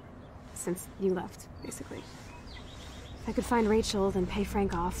you left, basically. If I could find Rachel, then pay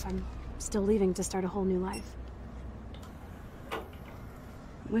Frank off, I'm still leaving to start a whole new life.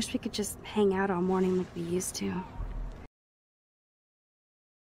 Wish we could just hang out all morning like we used to.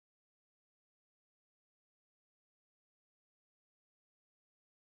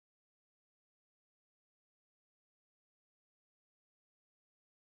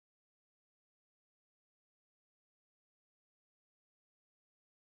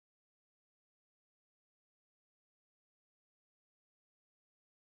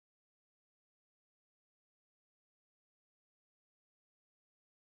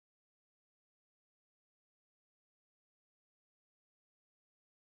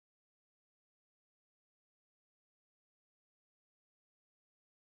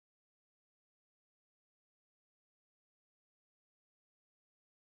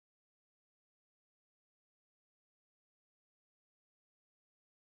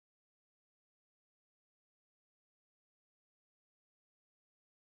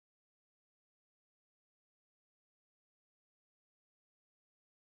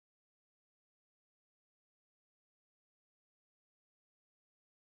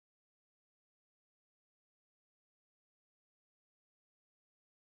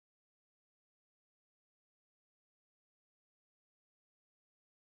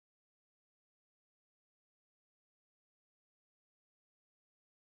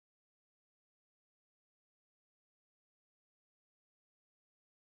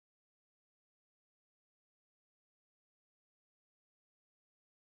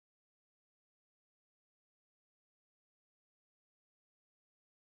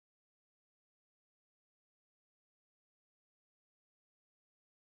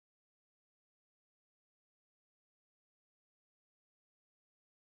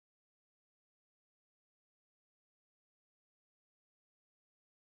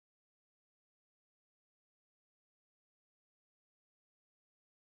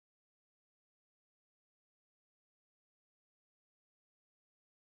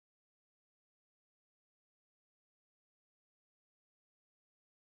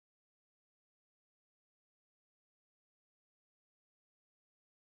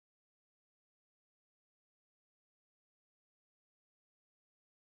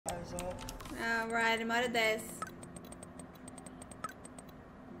 Alright, uma hora dessa.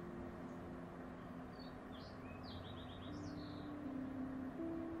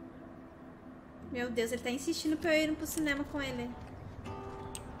 Meu Deus, ele tá insistindo pra eu ir pro cinema com ele.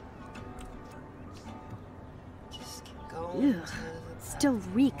 Ugh, still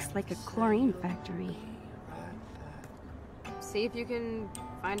reeks like a chlorine factory. See if you can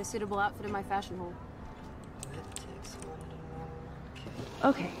find a suitable outfit in my fashion hole.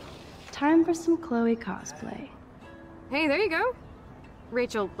 Okay, time for some Chloe cosplay. Hey, there you go.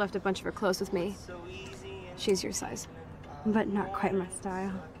 Rachel left a bunch of her clothes with me. She's your size. But not quite my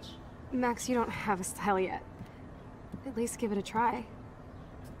style. Max, you don't have a style yet. At least give it a try.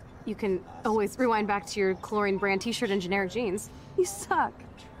 You can always rewind back to your chlorine brand t-shirt and generic jeans. You suck.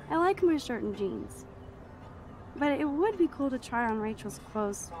 I like my shirt and jeans. But it would be cool to try on Rachel's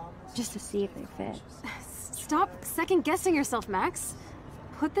clothes, just to see if they fit. Stop second-guessing yourself, Max.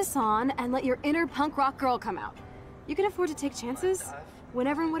 Put this on and let your inner punk rock girl come out. You can afford to take chances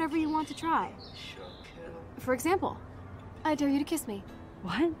whenever and whatever you want to try. For example, I dare you to kiss me.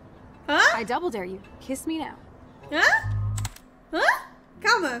 What? Hã? I double dare you. Kiss me now. Hã? Hã?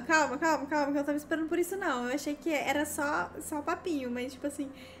 Calma, que eu não tava esperando por isso não. Eu achei que era só um papinho, mas tipo assim,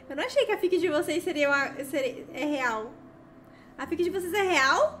 eu não achei que a fic de vocês é real. A fic de vocês é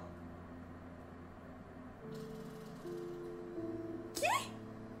real? Que?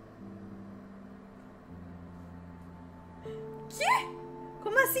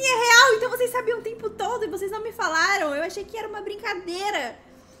 Como assim é real? Então vocês sabiam o tempo todo e vocês não me falaram. Eu achei que era uma brincadeira.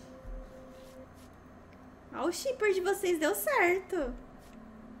 Ó, o shipper de vocês deu certo.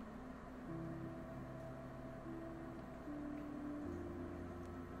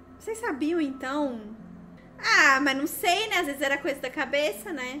 Vocês sabiam, então? Ah, mas não sei, né? Às vezes era coisa da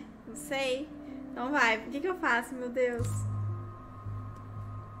cabeça, né? Não sei. Então vai. O que eu faço, meu Deus?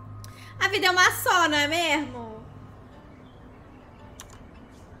 A vida é uma só, não é mesmo?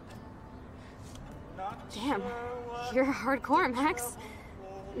 Damn, you're hardcore, Max.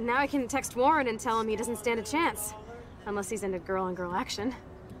 Now I can text Warren and tell him he doesn't stand a chance. Unless he's into girl-on-girl action.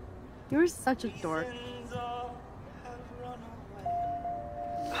 You're such a dork.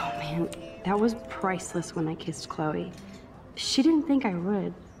 Oh man, that was priceless when I kissed Chloe. She didn't think I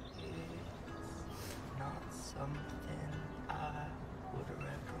would. Not something I would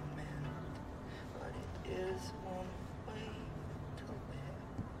recommend, but it is one way to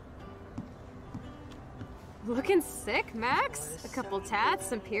live. Looking sick, Max? A couple tats,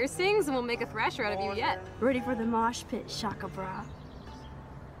 some piercings, and we'll make a thrasher out of you yet. Ready for the mosh pit, Shaka Bra?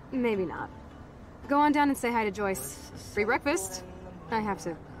 Maybe not. Go on down and say hi to Joyce. Free breakfast. I have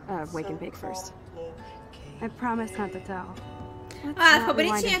to wake and bake first. I promise not to tell. Ah, ficou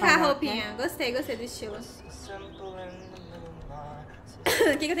bonitinha com a roupinha. Gostei do estilo.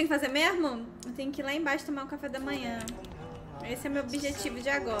 O que eu tenho que fazer mesmo? Eu tenho que ir lá embaixo tomar um café da manhã. Esse é meu objetivo de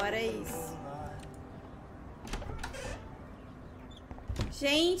agora, é isso.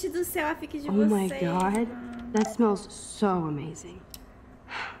 Gente do céu, a fic de vocês. Oh my god, that smells so amazing.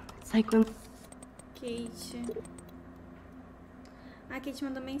 It's like when... Kate. A Kate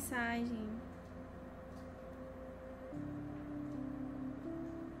mandou mensagem.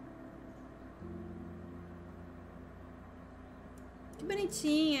 Que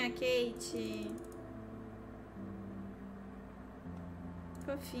bonitinha, Kate.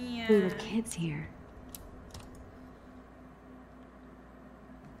 Fofinha. We were kids here.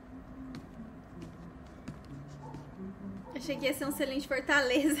 Achei que ia ser um selinho de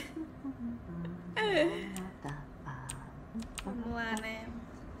Fortaleza. Vamos lá, né?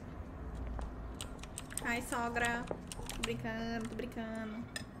 Ai, sogra. Tô brincando.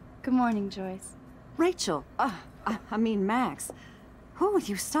 Good morning, Joyce. Rachel! I mean Max. Oh,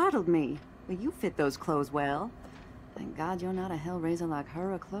 you startled me. Well, you fit those clothes well. Thank God you're not a hellraiser like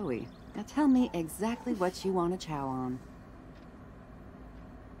her or Chloe. Now tell me exactly what you want to chow on.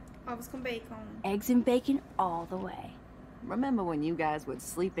 Ovos com bacon. Eggs and bacon all the way. Remember when you guys would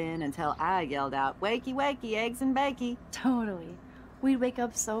sleep in until I yelled out, "Wakey, wakey, eggs and bakey"? Totally. We'd wake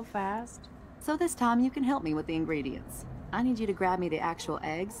up so fast. So this time you can help me with the ingredients. I need you to grab me the actual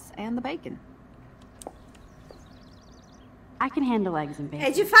eggs and the bacon. I can handle eggs and bacon.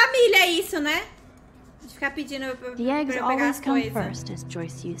 É de família isso, né? De ficar pedindo pra The eggs eu pegar always as come coisas. first, as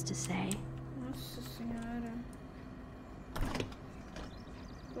Joyce used to say. Nossa senhora.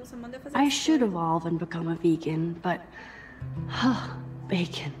 Nossa, manda eu fazer I as should coisas. evolve and become a vegan, but...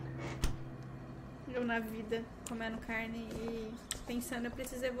 bacon. Eu na vida, comendo carne e pensando, eu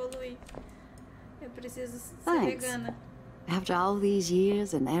preciso evoluir. Eu preciso ser Thanks. vegana. After all these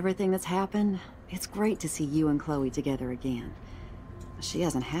years and everything that's happened, it's great to see you and Chloe together again. She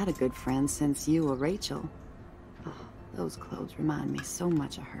hasn't had a good friend since you or Rachel. Oh, those clothes remind me so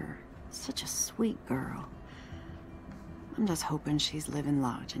much of her. Such a sweet girl. I'm just hoping she's living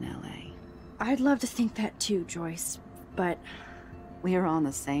large in LA. I'd love to think that too, Joyce, but... We're on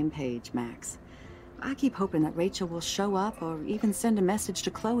the same page, Max. I keep hoping that Rachel will show up or even send a message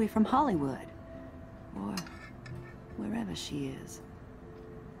to Chloe from Hollywood. Or wherever she is.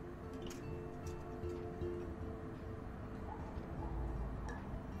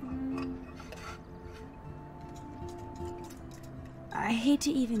 I hate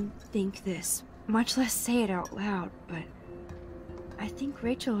to even think this, much less say it out loud, but... I think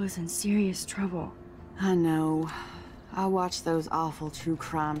Rachel is in serious trouble. I know. I watch those awful true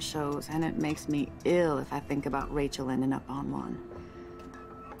crime shows, and it makes me ill if I think about Rachel ending up on one.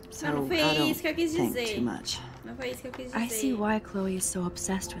 So Não foi I don't isso que eu quis think dizer. too much. Não foi isso que eu quis dizer. I see why Chloe is so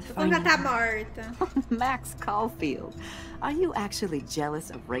obsessed with Tô falando finding que ela tá her. morta. Max Caulfield, are you actually jealous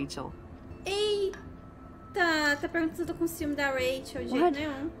of Rachel? Eita, tá perguntando se eu tô com ciúme da Rachel, de jeito What?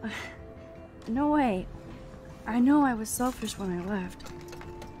 nenhum. No way. I know I was selfish when I left.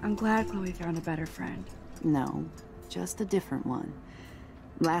 I'm glad Chloe found a better friend. No, just a different one.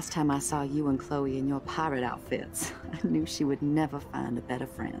 Last time I saw you and Chloe in your pirate outfits, I knew she would never find a better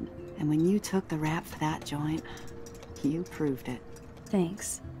friend. And when you took the rap for that joint, you proved it.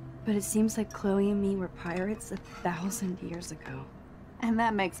 Thanks. But it seems like Chloe and me were pirates 1,000 years ago. And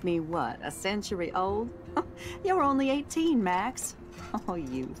that makes me what, a century old? You're only 18, Max. Oh,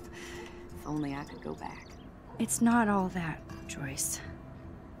 youth. If only I could go back. It's not all that, Joyce.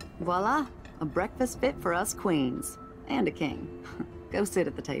 Voila, a breakfast fit for us queens. And a king. Go sit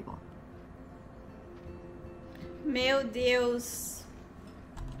at the table. Meu Deus.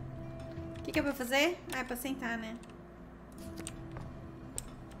 O que é pra fazer? Ah, é pra sentar, né?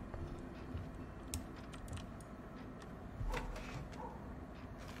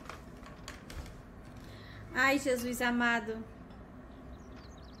 Ai, Jesus amado.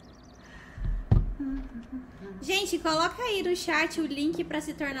 Gente, coloca aí no chat o link pra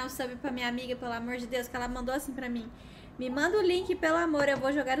se tornar o sub pra minha amiga, pelo amor de Deus, que ela mandou assim pra mim. Me manda o link, pelo amor, eu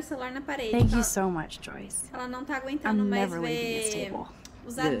vou jogar o celular na parede. Thank you so much, Joyce. Ela não tá aguentando mais ver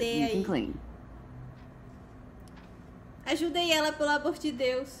os AD aí. Ajudei ela, pelo amor de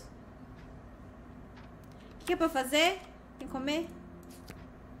Deus. O que é pra fazer? Tem que comer?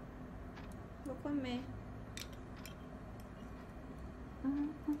 Vou comer.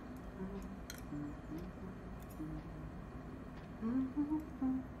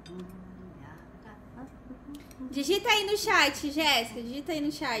 Digita aí no chat, Jéssica. Digita aí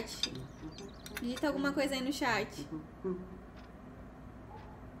no chat. Digita alguma coisa aí no chat.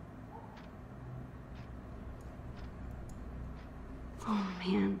 Oh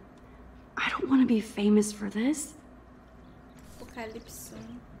man, I don't want to be famous for this. Apocalipse.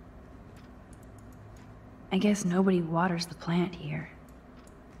 I guess nobody waters the plant here.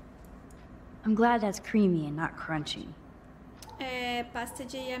 I'm glad that's creamy and not crunchy. É pasta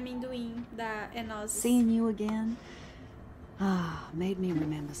de amendoim da nozes. Seeing you again, made me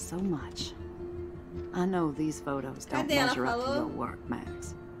remember so much. I know these photos don't measure up to your work,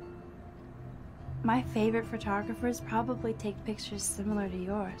 Max. My favorite photographers probably take pictures similar to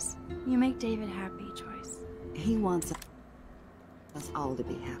yours. You make David happy, Joyce. He wants us all to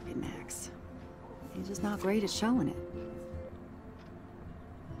be happy, Max. He's just not great at showing it.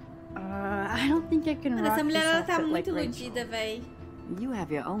 I don't think I can rock essa mulher, ela tá like muito iludida, véi. You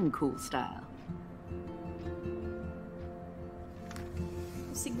have your own cool style.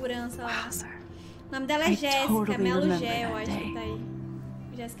 O segurança lá. Wow, sir. O nome dela é Jéssica, Melo Gé, eu acho que tá aí.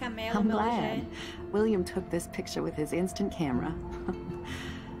 Jéssica Melo, Melo Gé. William took this picture with his instant camera.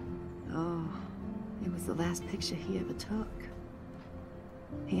 Oh, it was the last picture he ever took.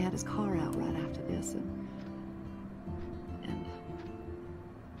 He had his car out right after this, and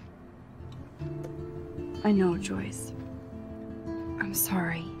I know, Joyce. I'm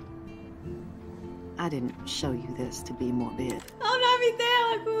sorry. I didn't show you this to be morbid. Olha o nome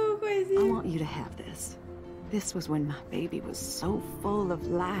dela com coisinha. I want you to have this. This was when my baby was so full of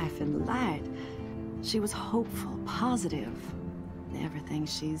life and light. She was hopeful, positive. Everything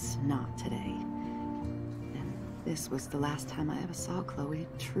she's not today. And this was the last time I ever saw Chloe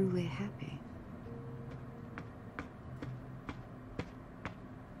truly happy.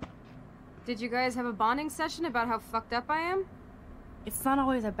 Did you guys have a bonding session about how fucked up I am? It's not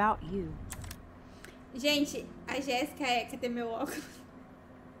always about you. Gente, a Jéssica é... Cadê meu óculos?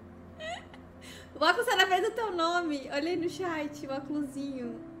 O óculos tá na frente do teu nome. Olha aí no chat, o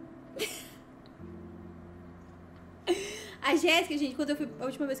óculosinho. A Jéssica, gente, quando eu fui... A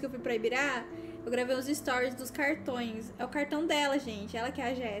última vez que eu fui pra Ibirá, eu gravei uns stories dos cartões. É o cartão dela, gente. Ela que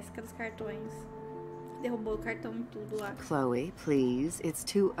é a Jéssica dos cartões. Derrubou o cartão em tudo lá. Chloe, please. It's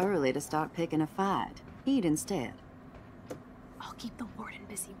too early to start picking a fight. Eat instead. I'll keep the warden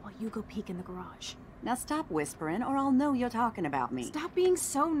busy while you go peek in the garage. Now stop whispering or I'll know you're talking about me. Stop being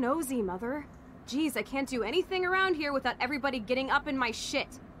so nosy, Mother. Jeez, I can't do anything around here without everybody getting up in my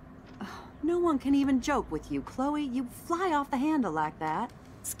shit. No one can even joke with you, Chloe. You fly off the handle like that.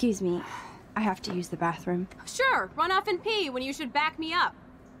 Excuse me. I have to use the bathroom. Sure, run off and pee when you should back me up.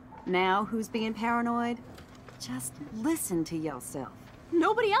 Now who's being paranoid? Just listen to yourself.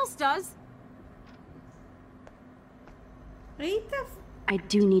 Nobody else does. Eita. I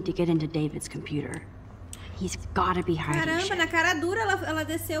do need to get into David's computer. He's gotta be hiding Caramba, shit. na cara dura ela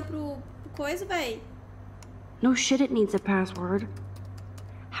desceu pro coisa, véi. No shit, it needs a password.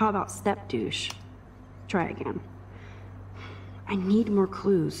 How about step douche? Try again. I need more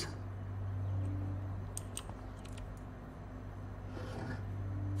clues.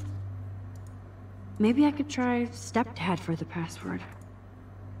 Maybe I could try stepdad for the password.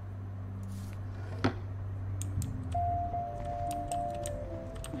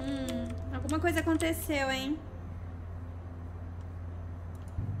 Alguma coisa aconteceu, hein?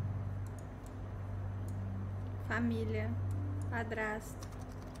 Família. Padrasto.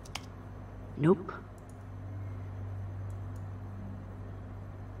 Nope.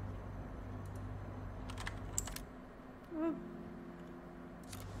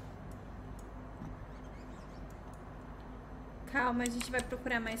 Calma, a gente vai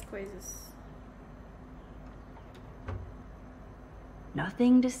procurar mais coisas.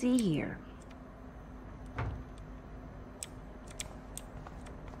 Nothing to see here.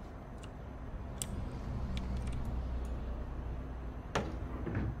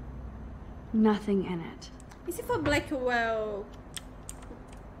 Nothing in it. E se for Blackwell?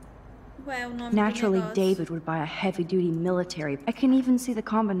 Ué, o nome Naturally, do negócio. David would buy a heavy-duty military. I can even see the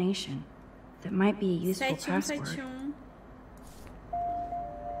combination. That might be a useful password.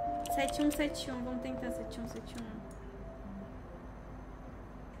 7171. Vamos tentar 7171.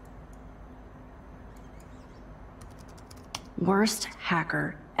 Worst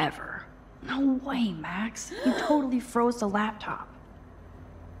hacker ever. No way, Max. You totally froze the laptop.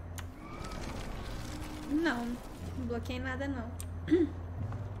 Não, não bloqueei nada não.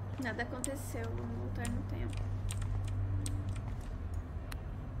 Nada aconteceu. Vamos voltar no tempo.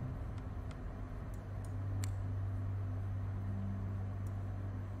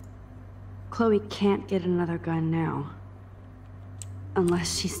 Chloe can't get another gun now.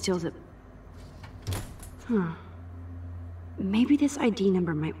 Unless she steals it. Huh. Maybe this ID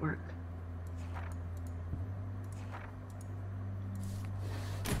number might work.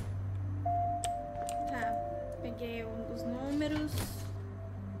 Tá, peguei os números.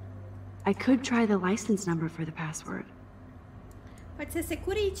 I could try the license number for the password. Pode ser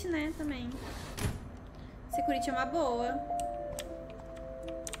Security, né, também. Security é uma boa.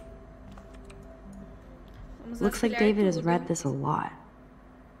 Vamos Looks like vasculhar David has tudo. read this a lot.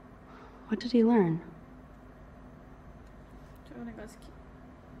 What did he learn? Deixa eu ver um negócio aqui.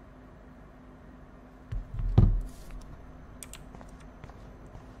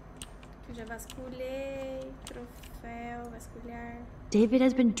 Eu já vasculhei. Troféu, vasculhar. David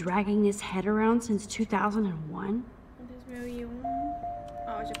has been dragging his head around since 2001? 2001.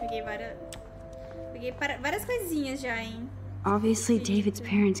 Ó, já peguei várias... Peguei várias coisinhas já, hein? Obviously, David's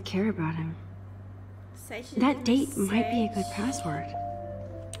parents care about him. 7 de That date 2007. might be a good password.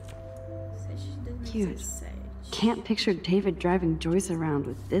 7 de 2017. Cute. Can't picture David driving Joyce around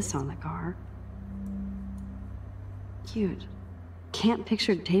with this on the car. Cute. Can't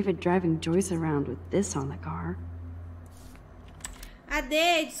picture David driving Joyce around with this on the car.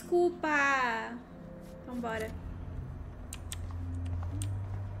 Ade, desculpa. Então bora.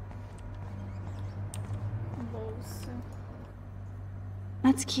 Bolsa.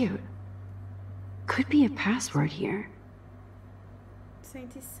 That's cute. Could be a password here.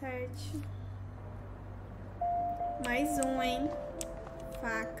 107. Mais hein?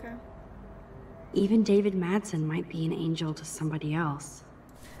 Faca. Even David Madsen might be an angel to somebody else.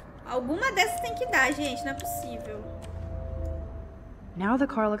 Alguma dessas tem que dar, gente. Não é possível. Now the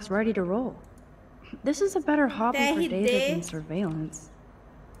car looks ready to roll. This is a better hobby for David than surveillance.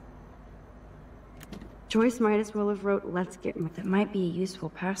 Joyce might as well have wrote "Let's get," that might be a useful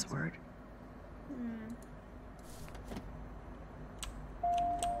password.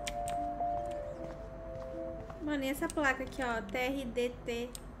 Mano, e essa placa aqui, ó, TRDT.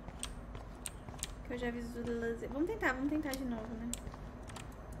 Que eu já aviso do laser. Vamos tentar de novo, né?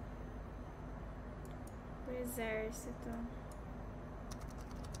 Do exército.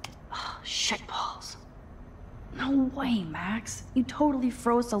 Oh, shitballs. No way, Max. You totally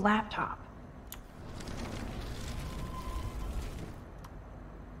froze the laptop.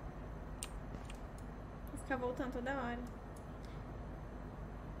 Vou ficar voltando toda hora.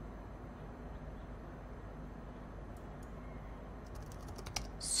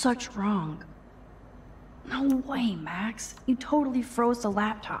 Such wrong. No way, Max. You totally froze the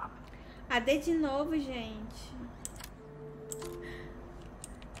laptop. AD de novo, gente.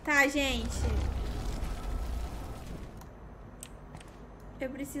 Tá, gente.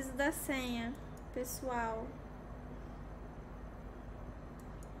 Eu preciso da senha, pessoal.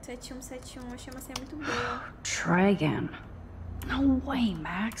 7171, achei uma senha muito boa. Try again. No way,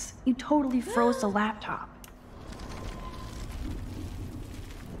 Max. You totally froze the laptop.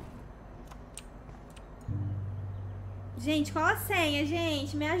 Gente, qual a senha,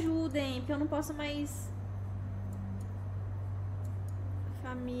 gente? Me ajudem, porque eu não posso mais...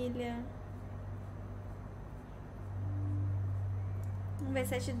 Família. Vamos ver,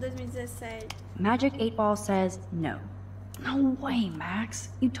 7 de 2017. Magic 8 Ball says no. No way, Max.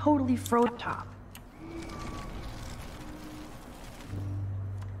 You totally froze the laptop.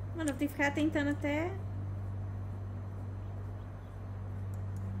 Mano, eu tenho que ficar tentando até...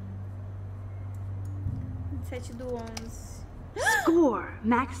 do 11. Score!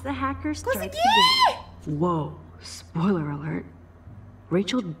 Max the hacker strikes again. Whoa, spoiler alert.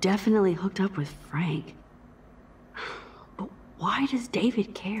 Rachel definitely hooked up with Frank. But why does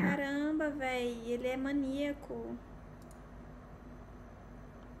David care? Caramba, véi, ele é maníaco.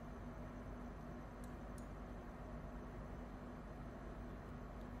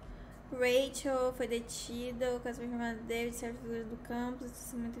 Rachel foi detida, o caso foi chamado David, certo figura do campus,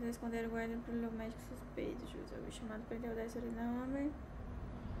 se mantendo esconder o guarda pelo médico suspeito. José foi chamado para interrogar esse sobrenome.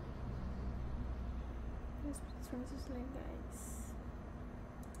 As transformações legais.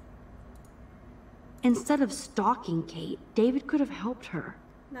 Instead of stalking Kate, David could have helped her.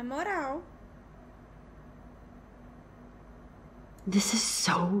 Na moral. This is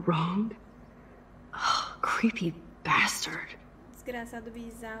so wrong. Ugh, creepy bastard. Desgraçado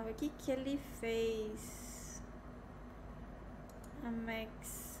bizarro. O que ele fez? A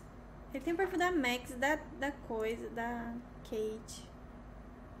Max. Ele tem o perfil da Max, da coisa, da Kate.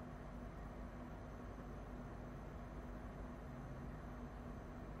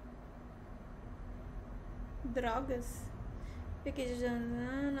 Drogas. Fiquei de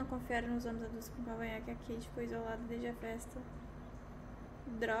não confiaram nos homens adultos com cavanhaque. A Kate ficou isolada desde a festa.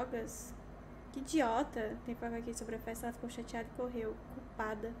 Drogas. Que idiota. Tem que falar aqui sobre a festa, ela ficou chateada e correu.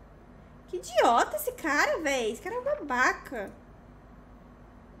 Culpada. Que idiota esse cara, véi. Esse cara é um babaca.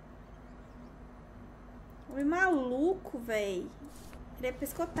 Homem maluco, véi. Queria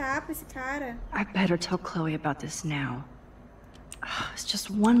pescotar pra esse cara. I better tell Chloe about this now. It's just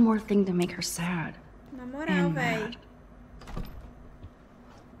one more thing to make her sad. Na moral, véi.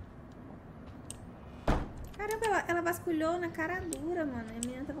 Caramba, ela vasculhou na cara dura, mano. A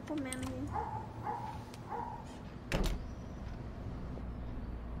menina tava comendo aqui.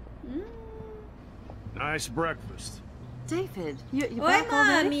 Nice breakfast. David, you Oi, back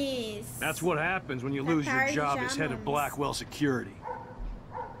already? mames. That's what happens when you lose your job as head of Blackwell Security.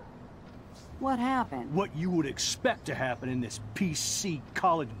 What happened? What you would expect to happen in this PC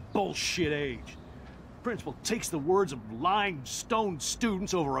college bullshit age. Principal takes the words of lying stone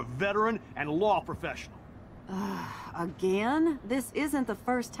students over a veteran and law professional. Again? This isn't the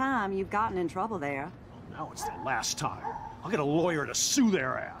first time you've gotten in trouble there. Now it's the last time. I'll get a lawyer to sue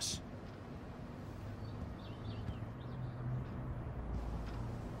their ass.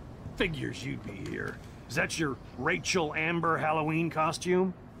 Figures you'd be here. Is that your Rachel Amber Halloween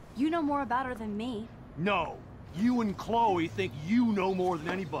costume? You know more about her than me. No. You and Chloe think you know more than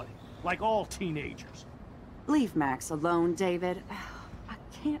anybody. Like all teenagers. Leave Max alone, David. I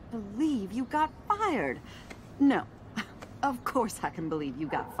can't believe you got fired. No. Of course I can believe you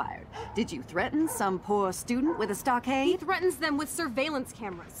got fired. Did you threaten some poor student with a He stockade? threatens them with surveillance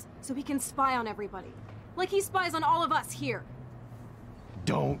cameras, so he can spy on everybody. Like he spies on all of us here.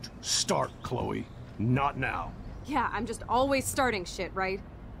 Don't start, Chloe. Not now. Yeah, I'm just always starting shit, right?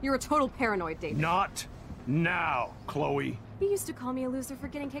 You're a total paranoid, David. Not now, Chloe. You used to call me a loser for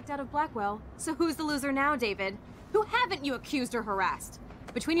getting kicked out of Blackwell. So who's the loser now, David? Who haven't you accused or harassed?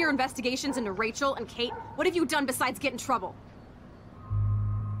 Between your investigations into Rachel and Kate, what have you done besides get in trouble?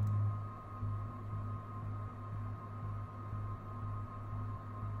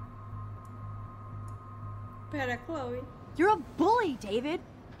 Pera, Chloe. You're a bully, David.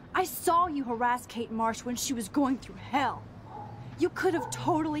 I saw you harass Kate Marsh when she was going through hell. You could have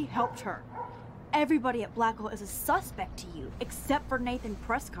totally helped her. Everybody at Blackwell is a suspect to you, except for Nathan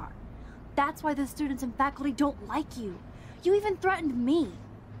Prescott. That's why the students and faculty don't like you. You even threatened me.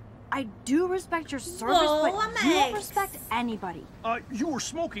 I do respect your service, but you don't respect anybody. You were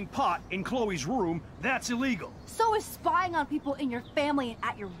smoking pot in Chloe's room. That's illegal. So is spying on people in your family and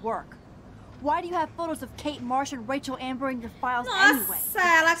at your work. Why do you have photos of Kate Marsh and Rachel Amber in your files anyway?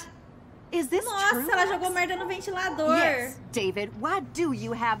 Is this true? Nossa, ela jogou merda no ventilador. Yes, David, why do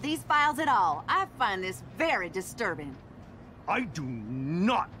you have these files at all? I find this very disturbing. I do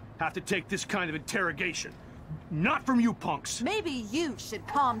not have to take this kind of interrogation. Not from you punks. Maybe you should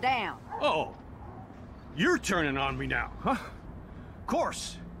calm down. Oh, you're turning on me now, huh? Of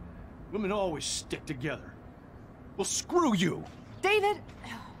course. Women always stick together. Well, screw you. David,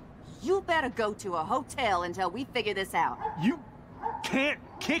 you better go to a hotel until we figure this out. You can't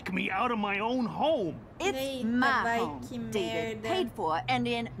kick me out of my own home. It's my home, David. Paid for and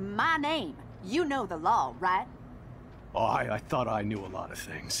in my name. You know the law, right? Oh, I thought I knew a lot of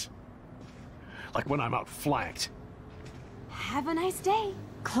things. Like when I'm outflanked. Have a nice day.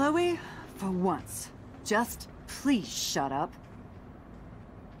 Chloe, for once, just please shut up.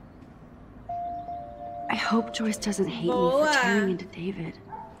 I hope Joyce doesn't hate me for turning into David.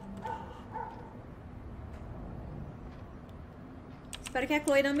 Espero que a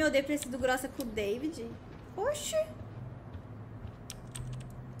Chloe não me odeie por ter sido grossa com o David. Oxi.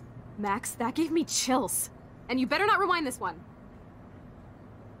 Max, that gave me chills. And you better not rewind this one.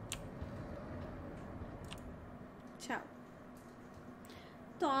 Tchau.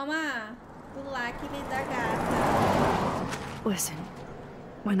 Toma o lacre da gata. Listen,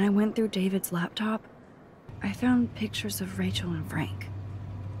 when I went through David's laptop, I found pictures of Rachel and Frank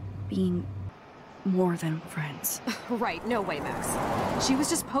being more than friends. Right, no way, Max. She was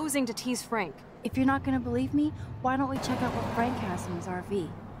just posing to tease Frank. If you're not gonna believe me, why don't we check out what Frank has in his RV?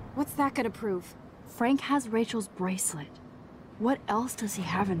 What's that gonna prove? Frank has Rachel's bracelet. What else does he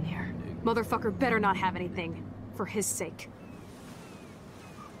have in there? Motherfucker better not have anything. For his sake.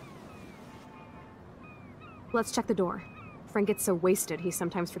 Let's check the door. Frank gets so wasted, he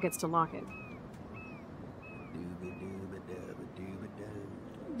sometimes forgets to lock it.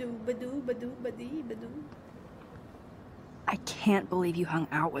 I can't believe you hung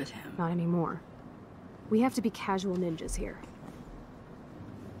out with him. Not anymore. We have to be casual ninjas here.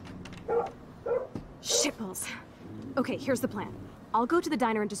 Shitballs. Okay, here's the plan. I'll go to the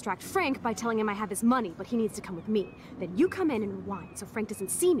diner and distract Frank by telling him I have his money, but he needs to come with me. Then you come in and rewind so Frank doesn't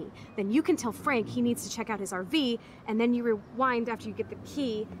see me. Then you can tell Frank he needs to check out his RV, and then you rewind after you get the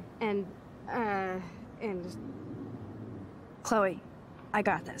key, and... Chloe, I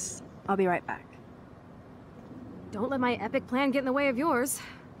got this. I'll be right back. Don't let my epic plan get in the way of yours.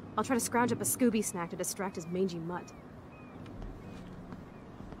 I'll try to scrounge up a Scooby snack to distract his mangy mutt.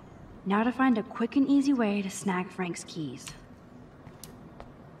 Now to find a quick and easy way to snag Frank's keys.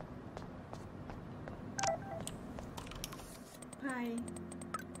 Hi.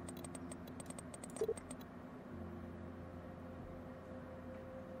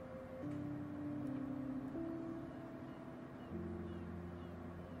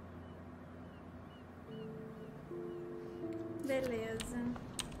 Beleza.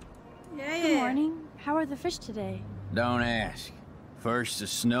 E aí? Good morning. How are the fish today? Don't ask. First the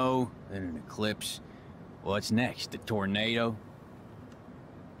snow, then an eclipse. What's next? A tornado?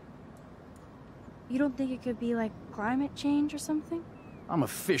 You don't think it could be like climate change or something? I'm a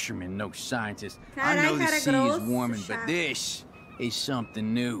fisherman, no scientist. Carai, I know the cara sea is grosso, warming, but chato. this is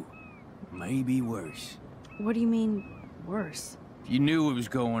something new. Maybe worse. What do you mean, worse? If you knew what was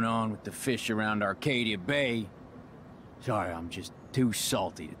going on with the fish around Arcadia Bay... Sorry, I'm just too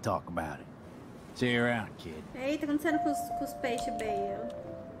salty to talk about it. See you around, kid. Eita, tá acontecendo com os peixes, Bale?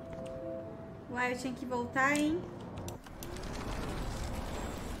 Uai, eu tinha que voltar, hein?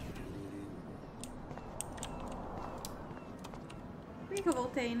 Por que eu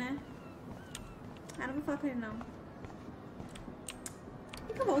voltei, né? Ah, não vou falar com ele, não.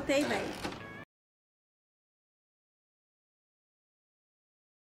 Por que eu voltei, velho?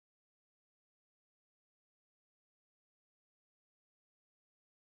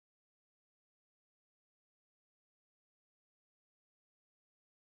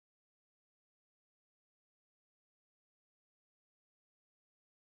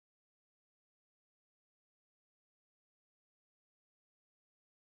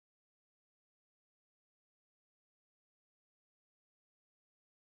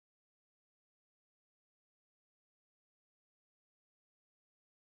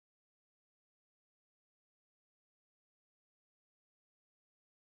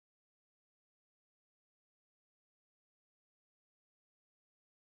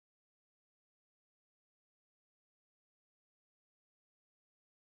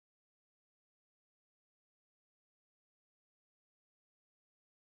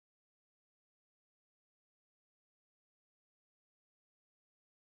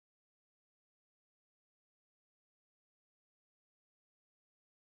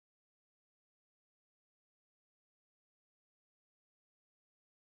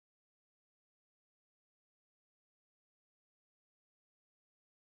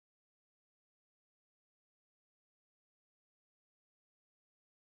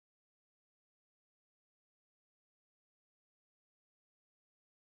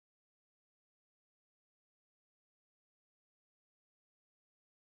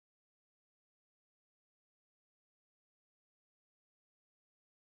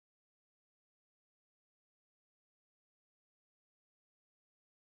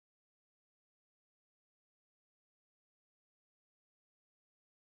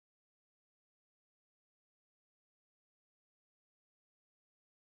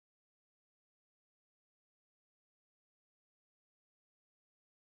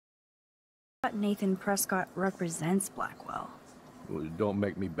 Nathan Prescott represents Blackwell. Well, don't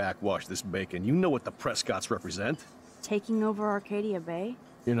make me backwash this bacon. You know what the Prescotts represent. Taking over Arcadia Bay?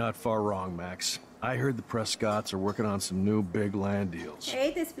 You're not far wrong, Max. I heard the Prescotts are working on some new big land deals.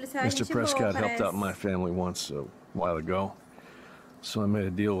 Eita, esse policial é Mr. gente boa, Prescott helped parece. out my family once a while ago, so I made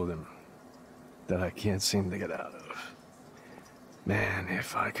a deal with him that I can't seem to get out of. Man,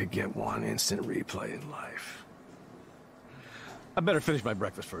 if I could get one instant replay in life. I better finish my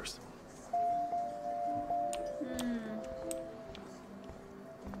breakfast first.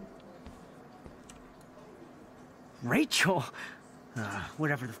 Rachel?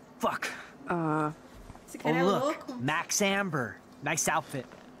 Whatever the fuck. Esse cara é look, louco. Max Amber. Nice outfit.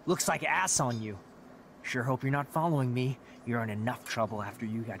 Looks like ass on you. Sure hope you're not following me. You're in enough trouble after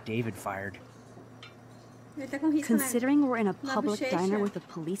you got David fired. Ele tá com risco, Considering né? we're in a Na public bochecha. diner with a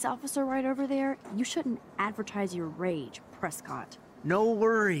police officer right over there, you shouldn't advertise your rage, Prescott. No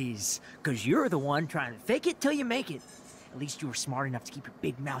worries, because you're the one trying to fake it till you make it. At least you were smart enough to keep your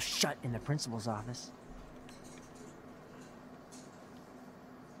big mouth shut in the principal's office.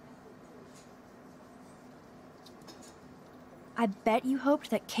 I bet you hoped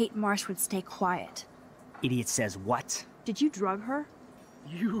that Kate Marsh would stay quiet. Idiot says what? Did you drug her?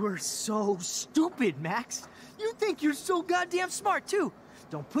 You are so stupid, Max. You think you're so goddamn smart, too.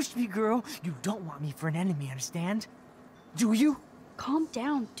 Don't push me, girl. You don't want me for an enemy, understand? Do you? Calm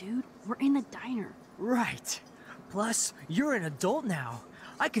down, dude. We're in the diner. Right. Plus, you're an adult now.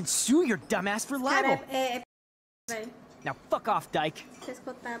 I can sue your dumbass for libel. Cara, velho. Now fuck off, Dyke.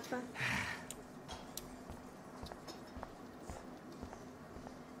 Pescotapa.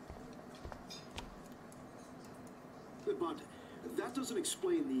 But that doesn't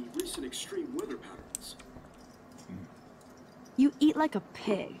explain the recent extreme weather patterns. You eat like a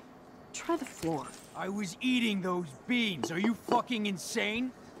pig. Try the floor. I was eating those beans. Are you fucking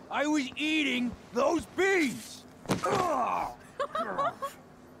insane? I was eating those beans! Ugh.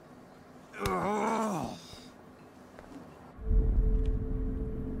 Ugh.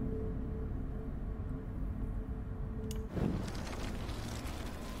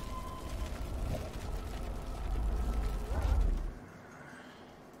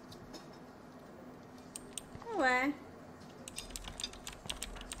 Ué.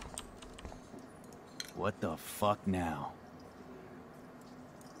 What the fuck now?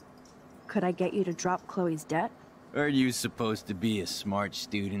 Could I get you to drop Chloe's debt? Are you supposed to be a smart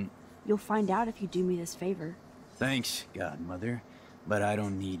student? You'll find out if you do me this favor. Thanks, Godmother, but I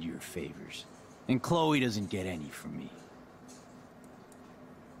don't need your favors. And Chloe doesn't get any from me.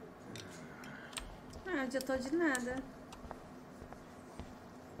 Ah, adiantou de nada.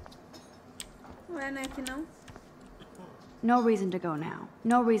 Ué, né? Que não? No reason to go now.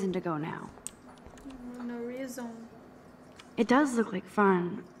 No reason to go now. No reason. It does look like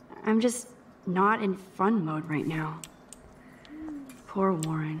fun. I'm just not in fun mode right now. Poor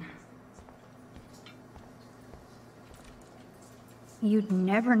Warren. You'd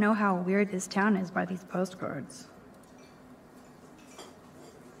never know how weird this town is by these postcards.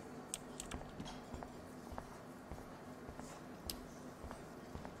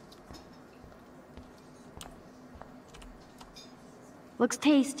 Looks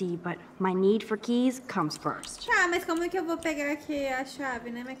tasty, but my need for keys comes first. Tá, mas como é que eu vou pegar aqui a chave,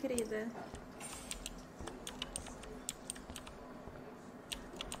 né, minha querida?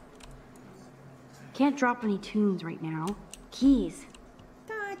 Can't drop any tunes right now. Keys.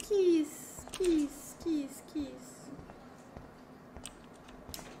 Tá, keys.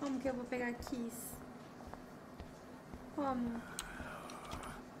 Como que eu vou pegar keys? Como?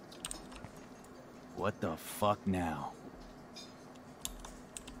 What the fuck now?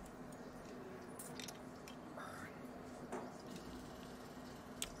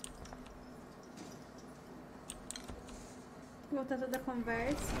 Voltar toda a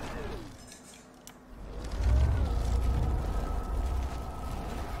conversa.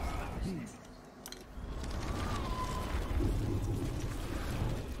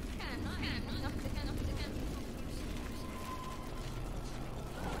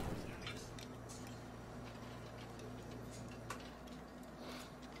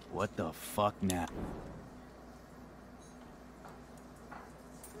 What the fuck now?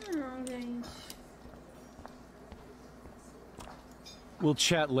 Não, gente. We'll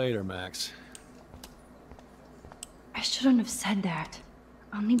chat later, Max. I shouldn't have said that.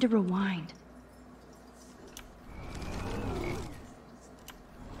 I'll need to rewind.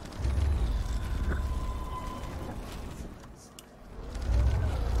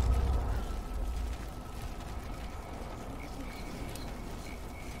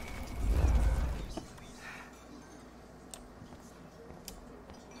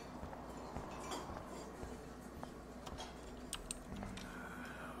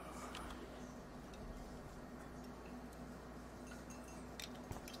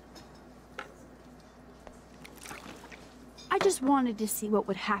 just wanted to see what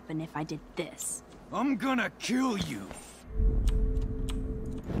would happen if I did this. I'm gonna kill you.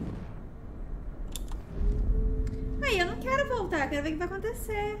 Aí, eu não quero voltar, quero ver o que vai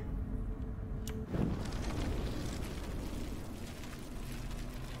acontecer.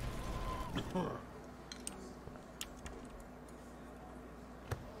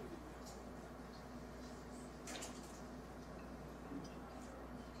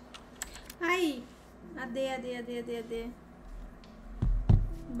 Aí, AD.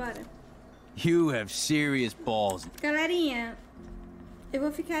 Bora. You have serious balls. Galerinha, eu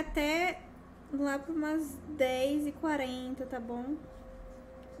vou ficar até lá por umas 10h40, tá bom?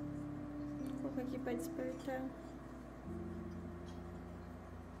 Vou colocar aqui pra despertar.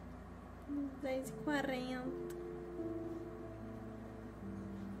 10h40.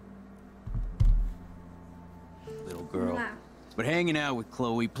 Little girl. But hanging out with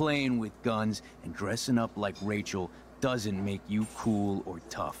Chloe, playing with guns, and dressing up like Rachel doesn't make you cool or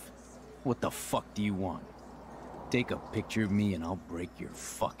tough. What the fuck do you want? Take a picture of me and I'll break your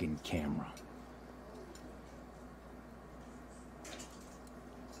fucking camera.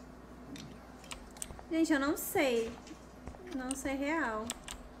 Gente, eu não sei. Não sei real.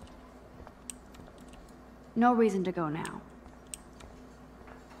 No reason to go now.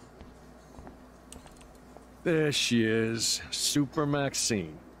 There she is, Super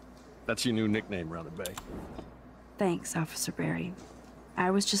Maxine. That's your new nickname around the bay. Thanks, Officer Barry.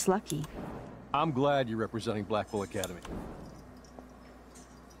 I was just lucky. I'm glad you're representing Blackpool Academy.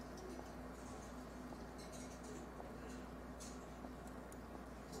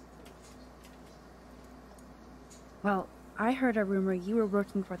 Well, I heard a rumor you were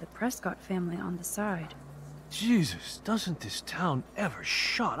working for the Prescott family on the side. Jesus, doesn't this town ever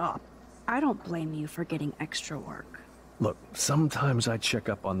shut up? I don't blame you for getting extra work. Look, sometimes I check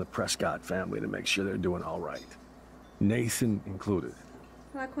up on the Prescott family to make sure they're doing all right. Nathan included.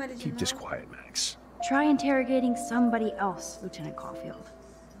 Keep this quiet, Max. Try interrogating somebody else, Lieutenant Caulfield.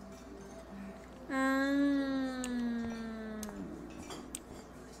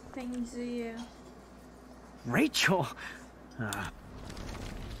 Entendi. Rachel?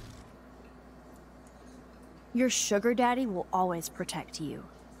 Your sugar daddy will always protect you.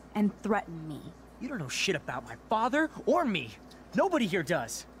 And threaten me. You don't know shit about my father or me. Nobody here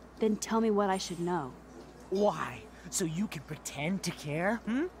does. Then tell me what I should know. Why? So you can pretend to care?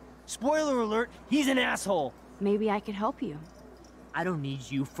 Spoiler alert, he's an asshole. Maybe I could help you. I don't need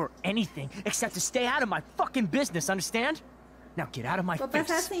you for anything except to stay out of my fucking business, understand? Now get out of my face. Vou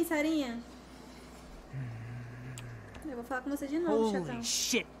pensar assim, Sarinha. Eu vou falar com você de novo, chatão. Holy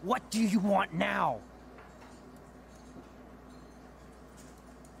shit, what do you want now?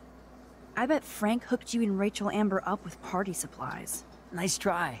 I bet Frank hooked you and Rachel Amber up with party supplies. Nice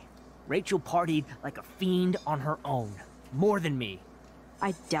try. Rachel partied like a fiend on her own. More than me.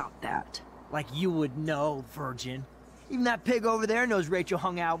 I doubt that. Like you would know, virgin. Even that pig over there knows Rachel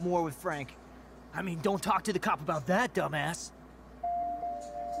hung out more with Frank. I mean, don't talk to the cop about that, dumbass.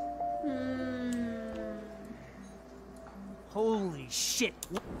 Holy shit.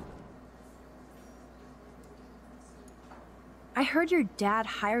 I heard your dad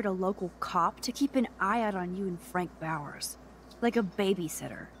hired a local cop to keep an eye out on you and Frank Bowers. Like a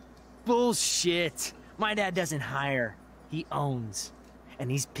babysitter. Bullshit. My dad doesn't hire. He owns. And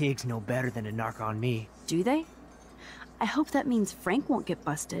these pigs know better than to narc on me. Do they? I hope that means Frank won't get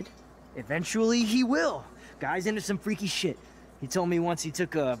busted. Eventually he will. Guy's into some freaky shit. He told me once he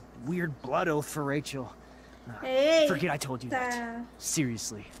took a weird blood oath for Rachel. Forget I told you that.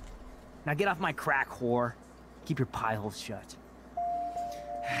 Seriously. Now get off my crack, whore. Keep your pie holes shut.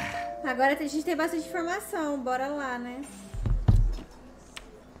 Agora a gente tem bastante informação. Bora lá, né?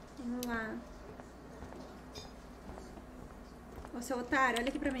 Vamos lá. Ô, seu otário, olha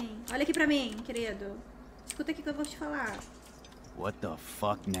aqui pra mim. Olha aqui pra mim, querido. Escuta aqui que eu vou te falar. What the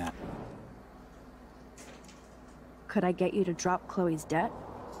fuck now? Could I get you to drop Chloe's debt?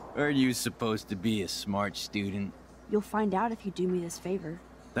 Are you supposed to be a smart student? You'll find out if you do me this favor.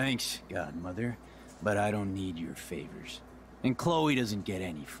 Thanks, Godmother, but I don't need your favors. And Chloe doesn't get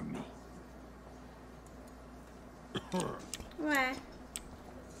any from me. Ué.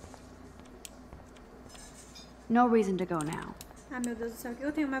 No reason to go now. Ah, meu Deus do céu, o que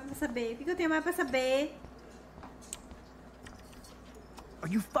eu tenho mais pra saber? O que eu tenho mais pra saber? Are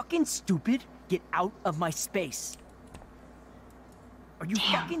you fucking stupid? Get out of my space. Are you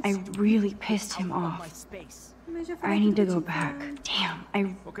fucking I really pissed him off. I need to go back.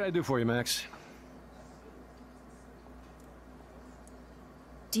 Damn, What can I do for you, Max?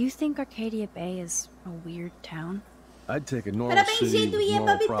 Do you think Arcadia Bay is a weird town? I'd take a normal Parabéns, city gente, with ia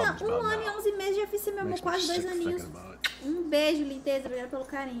moral Babitão. problems about ano e now. 11 meses, já fiz esse meu Makes me quase 2 sick aninhos. thinking about it. Beijo, lindeza. Obrigada pelo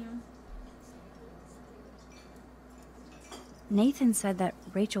carinho. Nathan said that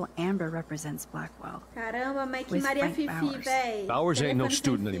Rachel Amber represents Blackwell. Caramba, mas que Maria Fifi, véi. Bowers ain't no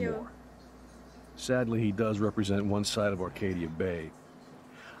student anymore. Sadly, he does represent one side of Arcadia Bay.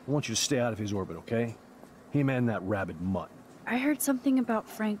 I want you to stay out of his orbit, okay? Him and that rabid mutt. I heard something about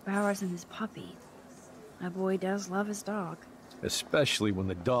Frank Bowers and his puppy. My boy does love his dog. Especially when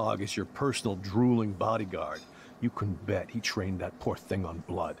the dog is your personal drooling bodyguard. You can bet he trained that poor thing on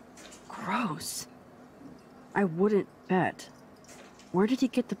blood. Gross. I wouldn't bet. Where did he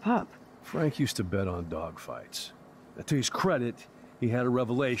get the pup? Frank used to bet on dog fights. Now, to his credit, he had a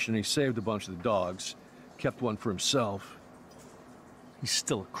revelation. He saved a bunch of the dogs, kept one for himself. He's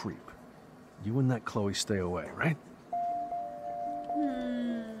still a creep. You and that Chloe stay away, right?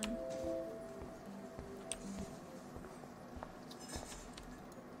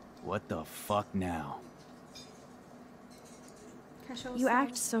 What the fuck now? You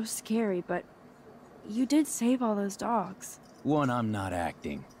act so scary, but you did save all those dogs. One, I'm not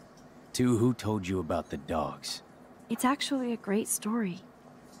acting. Two, who told you about the dogs? It's actually a great story.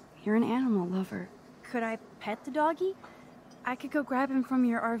 You're an animal lover. Could I pet the doggy? I could go grab him from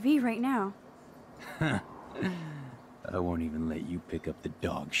your RV right now. I won't even let you pick up the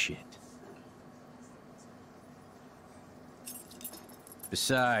dog shit.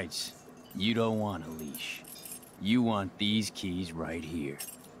 Besides, you don't want a leash. You want these keys right here.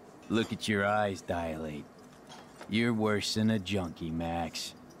 Look at your eyes dilate. You're worse than a junkie,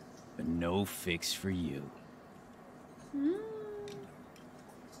 Max. But no fix for you.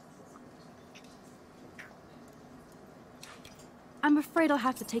 I'm afraid I'll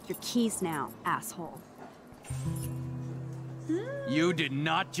have to take your keys now, asshole. You did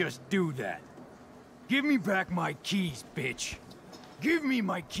not just do that. Give me back my keys, bitch. Give me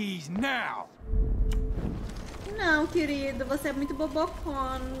my keys now. Não, querido, você é muito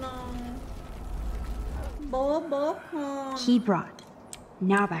bobocona. Bobocona. Key brought.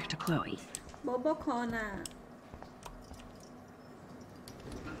 Now back to Chloe. Bobocona.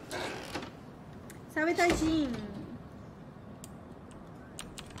 Salve, tadinho.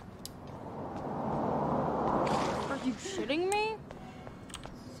 Are you shitting me?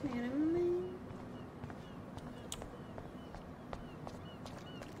 Shitting me?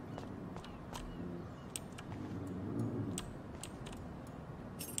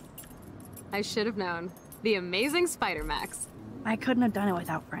 I should have known. The amazing Spider Max. I couldn't have done it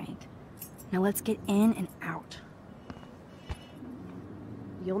without Frank. Now let's get in and out.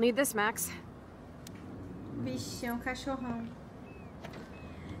 You'll need this, Max. Vixe, é um cachorrão.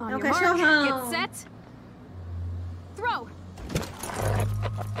 On É um your cachorrão. mark, get set. Throw.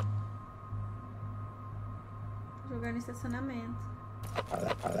 Jogar no estacionamento.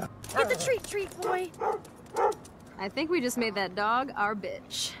 Get the treat, boy. I think we just made that dog our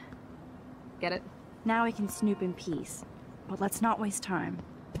bitch. Get it? Now we can snoop in peace. But let's not waste time.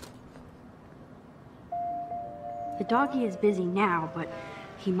 The doggy is busy now, but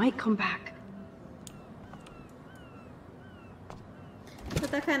he might come back. Vou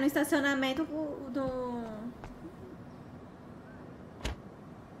tacar no estacionamento do...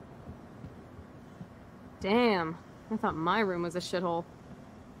 Damn. I thought my room was a shithole.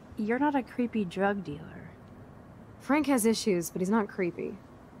 You're not a creepy drug dealer. Frank has issues, but he's not creepy.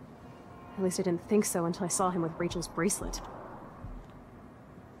 At least I didn't think so until I saw him with Rachel's bracelet.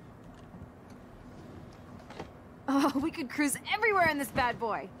 Oh, we could cruise everywhere in this bad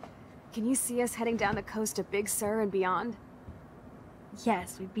boy! Can you see us heading down the coast to Big Sur and beyond?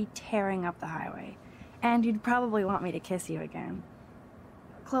 Yes, we'd be tearing up the highway. And you'd probably want me to kiss you again.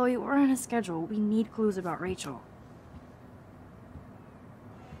 Chloe, we're on a schedule. We need clues about Rachel.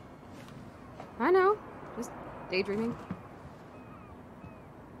 I know. Just daydreaming.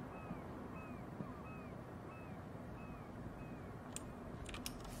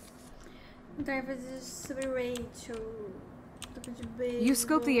 You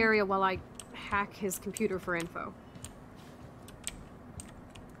scope the area while I hack his computer for info.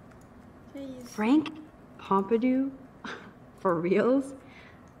 Frank Pompidou? For reals?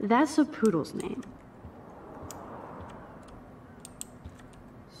 That's a poodle's name.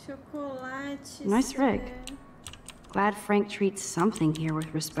 Chocolate. Nice rig. Glad Frank treats something here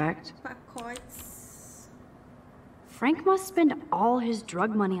with respect. Pacotes. Frank must spend all his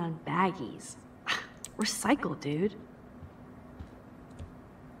drug money on baggies. Recycle, dude.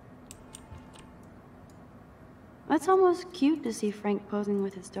 That's almost cute to see Frank posing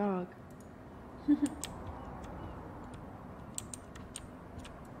with his dog.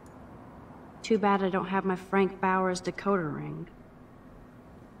 Too bad I don't have my Frank Bowers decoder ring.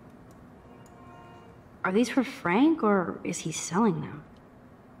 Are these for Frank, or is he selling them?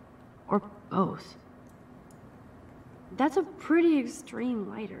 Or both? That's a pretty extreme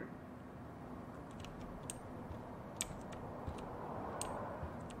lighter.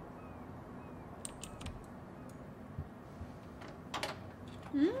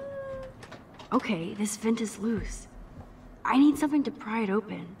 Okay, this vent is loose. I need something to pry it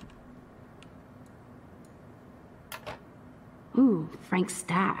open. Ooh, Frank's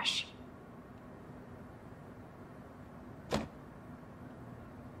stash.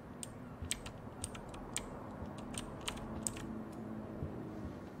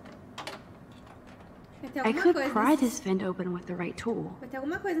 I could pry this vent open with the right tool. Vai ter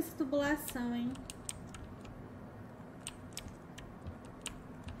alguma coisa nessa tubulação, hein?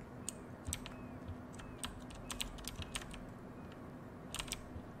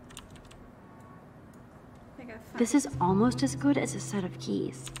 This is almost as good as a set of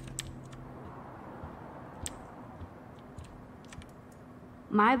keys.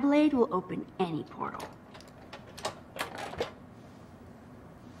 My blade will open any portal.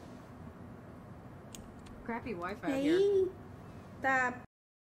 Crappy Wi-Fi here. Tá.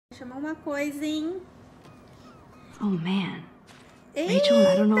 Chamou uma coisa, hein? Oh man. Rachel,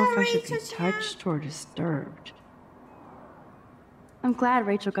 I don't know if I should be touched or disturbed. I'm glad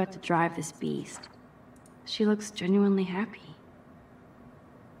Rachel got to drive this beast. She looks genuinely happy.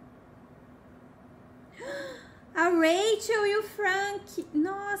 A Rachel e o Frank.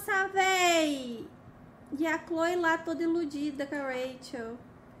 Nossa, véi. E a Chloe lá toda iludida com a Rachel.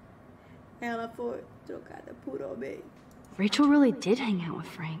 Ela foi trocada por homem. Rachel really did hang out with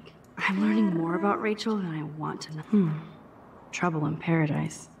Frank. I'm learning more about Rachel than I want to know. Trouble in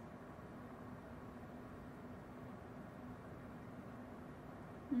paradise.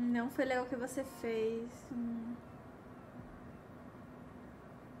 Não foi legal o que você fez.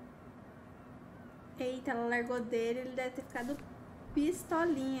 Eita, ela largou dele, ele deve ter ficado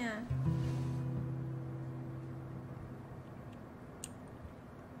pistolinha.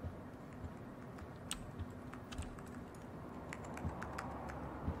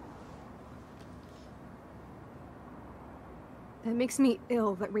 That makes me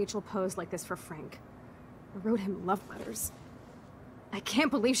ill that Rachel posed like this for Frank. Or wrote him love letters. I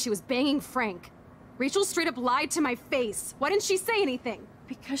can't believe she was banging Frank. Rachel straight up lied to my face. Why didn't she say anything?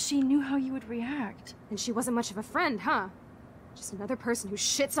 Because she knew how you would react. And she wasn't much of a friend, huh? Just another person who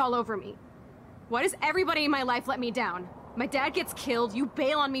shits all over me. Why does everybody in my life let me down? My dad gets killed, you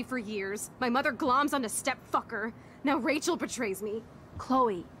bail on me for years, my mother gloms onto stepfucker, now Rachel betrays me.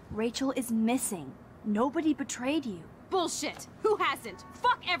 Chloe, Rachel is missing. Nobody betrayed you. Bullshit! Who hasn't?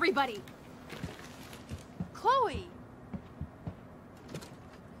 Fuck everybody! Chloe!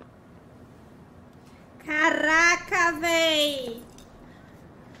 Caraca, véi!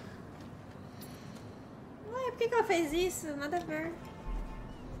 Ué, por que ela fez isso? Nada a ver.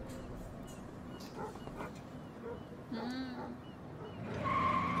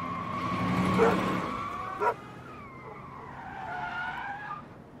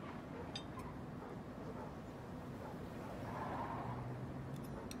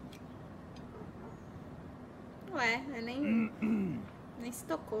 Ué, eu nem se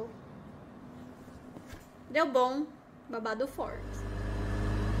tocou. Deu bom, babado forte.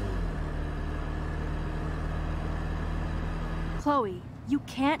 Chloe, you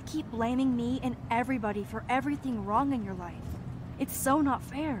can't keep blaming me and everybody for everything wrong in your life. It's so not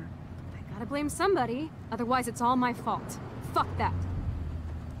fair. I gotta blame somebody, otherwise it's all my fault. Fuck that.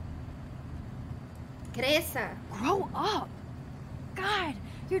 Cresça. Grow up. God,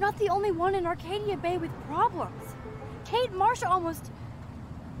 you're not the only one in Arcadia Bay with problems. Kate Marsh almost...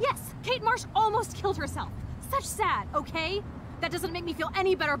 Yes, Kate Marsh almost killed herself. Such sad, okay? That doesn't make me feel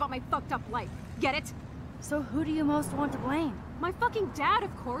any better about my fucked up life. Get it? So who do you most want to blame? My fucking dad,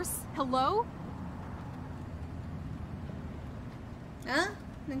 of course. Hello? Hã?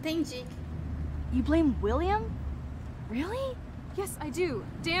 Não entendi. You blame William? Really? Yes, I do.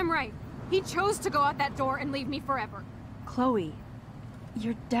 Damn right. He chose to go out that door and leave me forever. Chloe,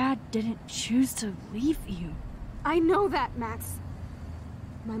 your dad didn't choose to leave you. I know that, Max.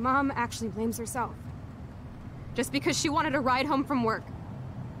 My mom actually blames herself. Just because she wanted a ride home from work.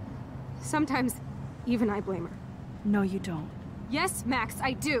 Sometimes, even I blame her. No, you don't. Yes, Max,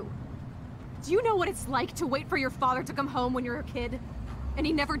 I do. Do you know what it's like to wait for your father to come home when you're a kid? And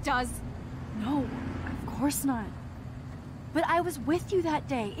he never does? No, of course not. But I was with you that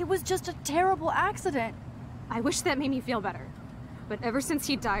day. It was just a terrible accident. I wish that made me feel better. But ever since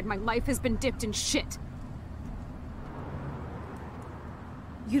he died, my life has been dipped in shit.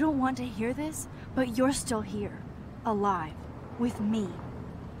 You don't want to hear this, but you're still here. Alive. With me.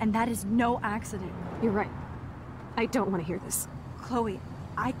 And that is no accident. You're right. I don't want to hear this. Chloe,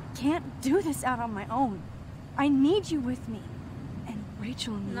 I can't do this out on my own. I need you with me. And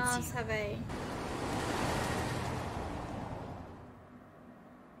Rachel needs you. Nossa, véi.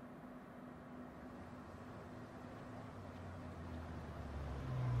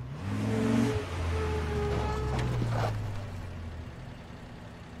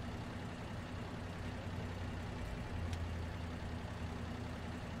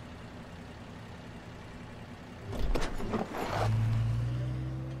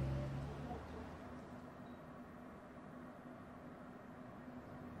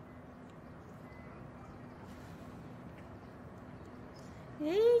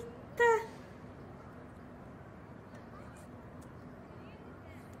 Eita!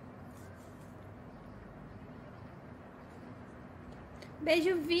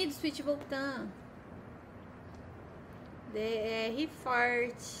 Beijo, vídeos, Switch Voltan. DR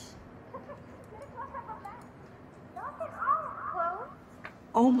forte.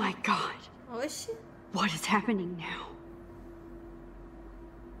 Oh my god. Oxi. What is happening now?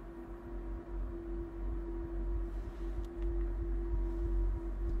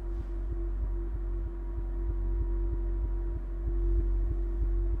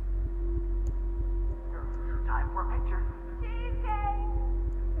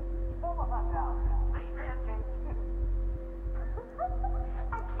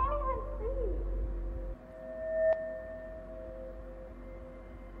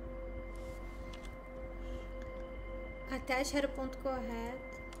 Até achar o ponto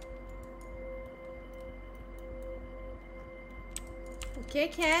correto. O que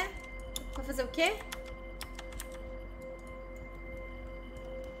que é? Vai fazer o quê?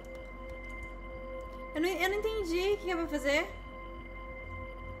 Eu não entendi o que é pra fazer.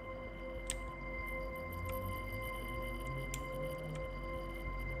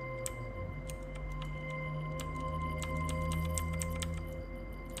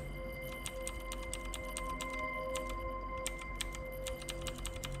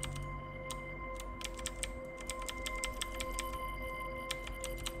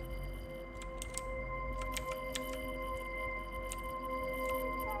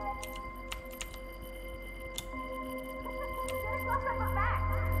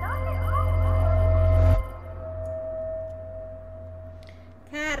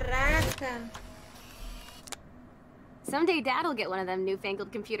 Caraca. Someday Dad'll get one of them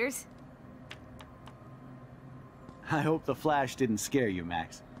newfangled computers. I hope the flash didn't scare you,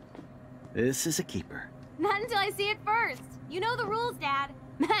 Max. This is a keeper. Not until I see it first. You know the rules, Dad.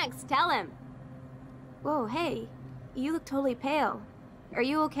 Max, tell him. Whoa, hey. You look totally pale. Are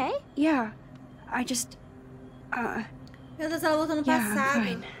you okay? Yeah. I just... Meu Deus, ela voltou no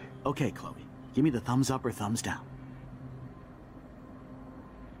passado. Okay, Chloe. Give me the thumbs up or thumbs down.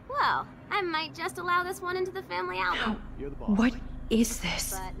 Well, I might just allow this one into the family album. What is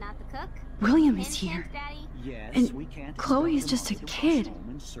this? But not the cook. William is here. Yes, And we can't Chloe is just a kid.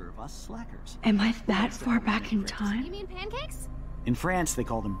 and serve us slackers. Am I that far back in time? You mean pancakes? In France, they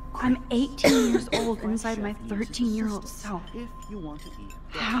call them I'm 18 years old inside my 13-year-old self. if you want to eat.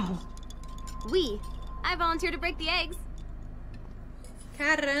 How? I volunteer to break the eggs.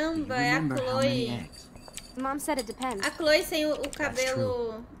 Caramba, é a Chloe. Mom said it depends. A Chloe sem o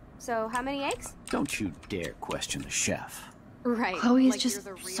cabelo. So, how many eggs? Don't you dare question the chef. Right. Chloe is like just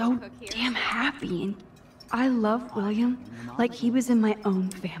you're the real so cook here. damn happy, and I love William like he was in my own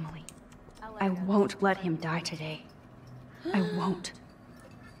family. I won't let him die today. I won't.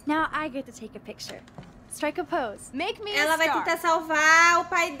 Now I get to take a picture. Strike a pose. Make me Ela a vai star. tentar salvar o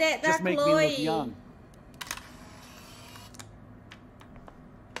pai da Just make me look Chloe. young.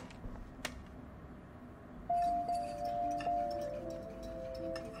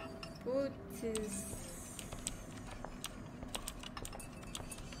 Putz.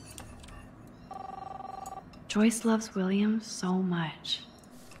 Joyce loves William so much.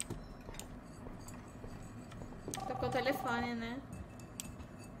 Tocou o telefone, né?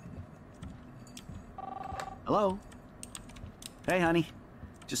 Hello? Hey, honey.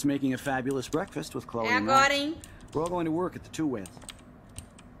 Just making a fabulous breakfast with Chloe É and agora, Max. hein? We're all going to work at the Two Whales.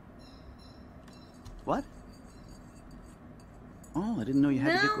 What? Oh, I didn't know you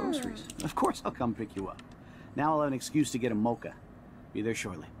had to get No. groceries. Of course I'll come pick you up. Now I'll have an excuse to get a mocha. Be there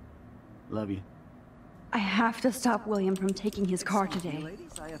shortly. Love you. I have to stop William from taking his car Excuse me, today.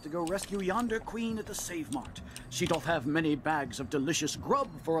 ladies, I have to go rescue yonder queen at the Save Mart. She doth have many bags of delicious grub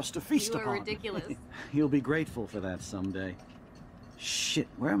for us to feast You are upon. ridiculous. You'll be grateful for that someday. Shit,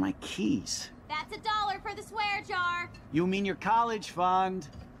 where are my keys? That's $1 for the swear jar. You mean your college fund?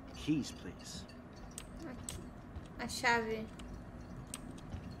 Keys, please. A chave.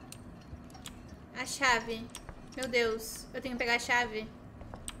 A chave. Meu Deus, eu tenho que pegar a chave.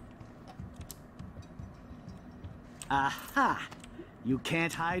 Aha! You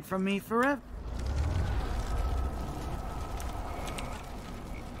can't hide from me forever.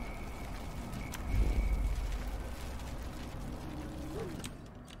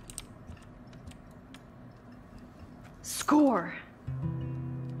 Score.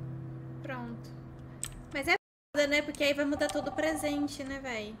 Pronto. Mas é foda, né? Porque aí vai mudar todo o presente, né,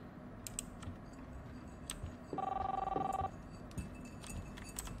 véi?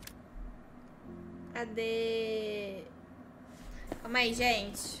 Cadê? Calma aí,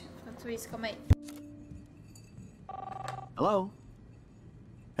 gente. Enquanto isso, calma aí. Hello?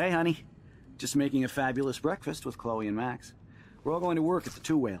 Hey, honey. Just making a fabulous breakfast with Chloe and Max. We're all going to work at the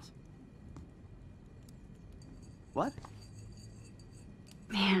Two Whales. What?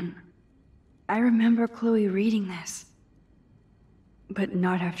 Man, I remember Chloe reading this. But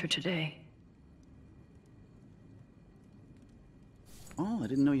not after today. Oh, I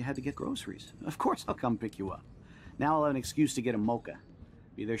didn't know you had to get groceries. Of course I'll come pick you up. Now I'll have an excuse to get a mocha.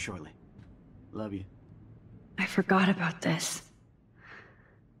 Be there shortly. Love you. I forgot about this.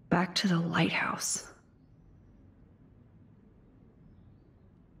 Back to the lighthouse.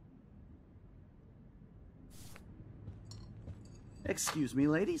 Excuse me,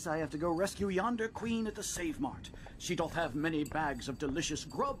 ladies. I have to go rescue yonder queen at the Save Mart. She doth have many bags of delicious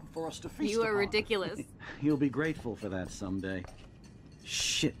grub for us to feast upon. You are ridiculous. You'll be grateful for that someday.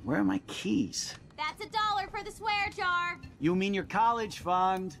 Shit, where are my keys? That's $1 for the swear jar. You mean your college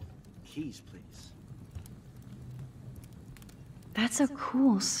fund? Keys, please. That's a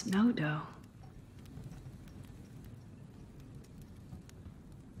cool snow dough.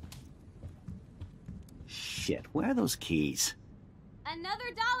 Shit, where are those keys? Another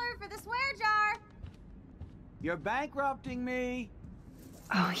 $1 for the swear jar. You're bankrupting me.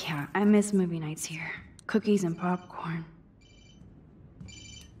 Oh yeah, I miss movie nights here. Cookies and popcorn.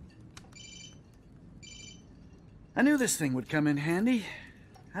 I knew this thing would come in handy.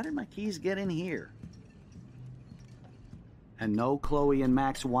 How did my keys get in here? And no Chloe and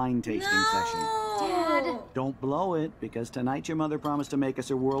Max wine tasting session. Dad! Don't blow it, because tonight your mother promised to make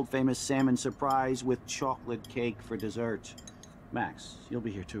us a world-famous salmon surprise with chocolate cake for dessert. Max, you'll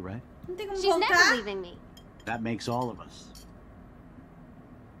be here too, right? She's never leaving me. That makes all of us.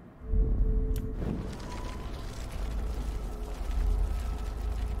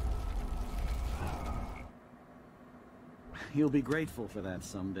 You'll be grateful for that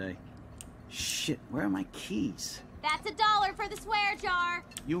someday. Shit, where are my keys? That's $1 for the swear jar.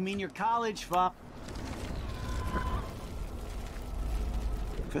 You mean your college fund?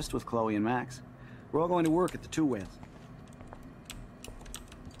 Breakfast with Chloe and Max. We're all going to work at the Two Whales.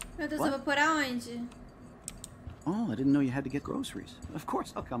 Meu Deus, eu vou por aonde? Oh, I didn't know you had to get groceries. Of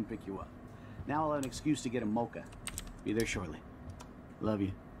course I'll come pick you up. Now I'll have an excuse to get a mocha. Be there shortly. Love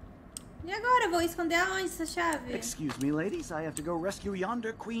you. E agora? Eu vou esconder aonde essa chave? Excuse me, ladies. I have to go rescue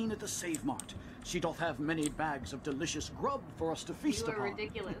yonder queen at the Save Mart. She doth have many bags of delicious grub for us to feast upon. You are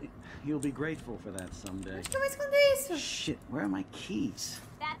ridiculous. You'll be grateful for that someday. Acho que eu vou esconder isso. Shit, where are my keys?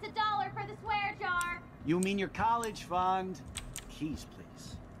 That's $1 for the swear jar. You mean your college fund? Keys,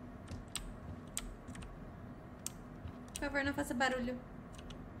 please. Por favor, não faça barulho.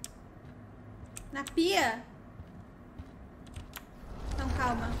 Na pia? Então,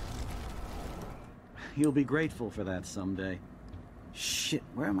 calma. You'll be grateful for that someday. Shit,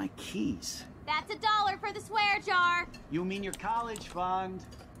 where are my keys? That's $1 for the swear jar. You mean your college fund?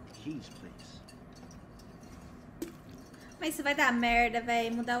 Keys, please. Mas isso vai dar merda,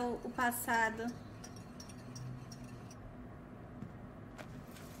 velho. Mudar o passado.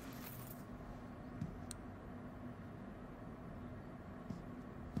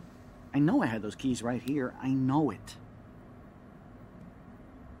 I know I had those keys right here. I know it.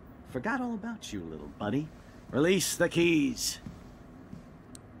 Forgot all about you, little buddy. Release the keys.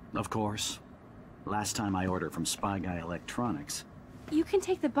 Of course. Last time I ordered from Spy Guy Electronics. You can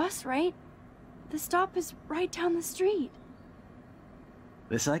take the bus, right? The stop is right down the street.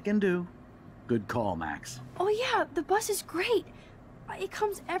 This I can do. Good call, Max. Oh yeah, the bus is great. It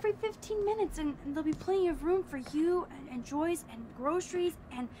comes every 15 minutes and there'll be plenty of room for you and Joyce and groceries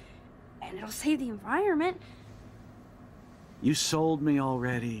and it'll save the environment. You sold me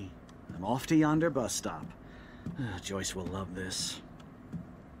already. I'm off to yonder bus stop. Joyce will love this.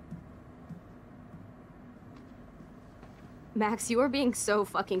 Max, you are being so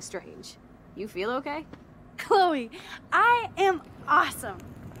fucking strange. You feel okay? Chloe, I am awesome.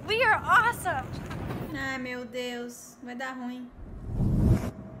 We are awesome. Ai, meu Deus. Vai dar ruim.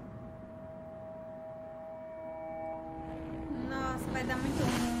 Nossa, vai dar muito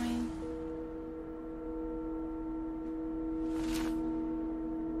ruim.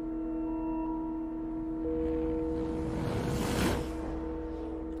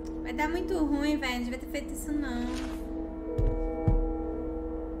 Tá muito ruim, velho. Não devia ter feito isso, não.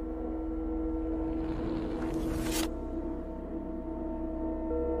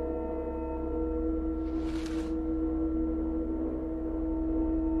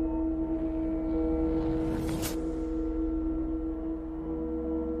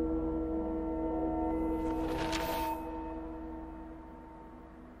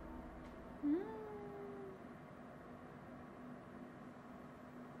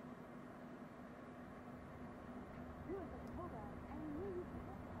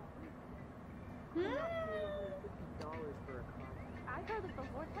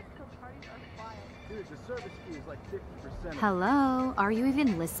 Hello, are you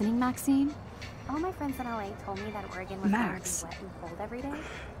even listening, Maxine? All my friends in LA told me that Oregon was Max. going to be wet and cold every day.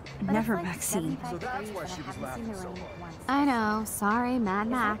 Never Maxine. So that's why she was laughing so hard. I know, sorry, Mad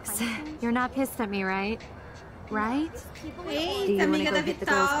Max. You're not pissed at me, right? Right? Do you want to go hit the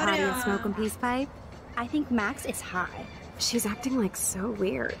girls' party and smoke a peace pipe? I think Max is high. She's acting like so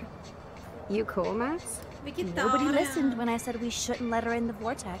weird. You cool, Max? Nobody listened when I said we shouldn't let her in the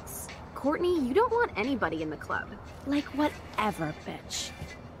vortex. Courtney, you don't want anybody in the club. Like whatever, bitch.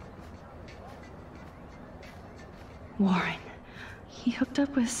 Warren, he hooked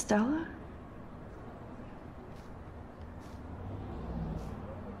up with Stella?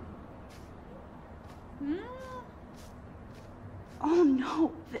 Oh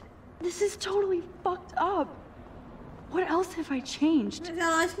no, this is totally fucked up. What else have I changed? Mas é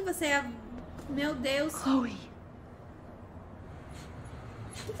lógico que você é... Meu Deus. Chloe.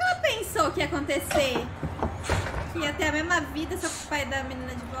 O que ela pensou que ia acontecer? Que ia ter a mesma vida só com o pai da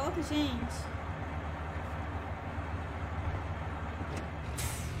menina de volta, gente?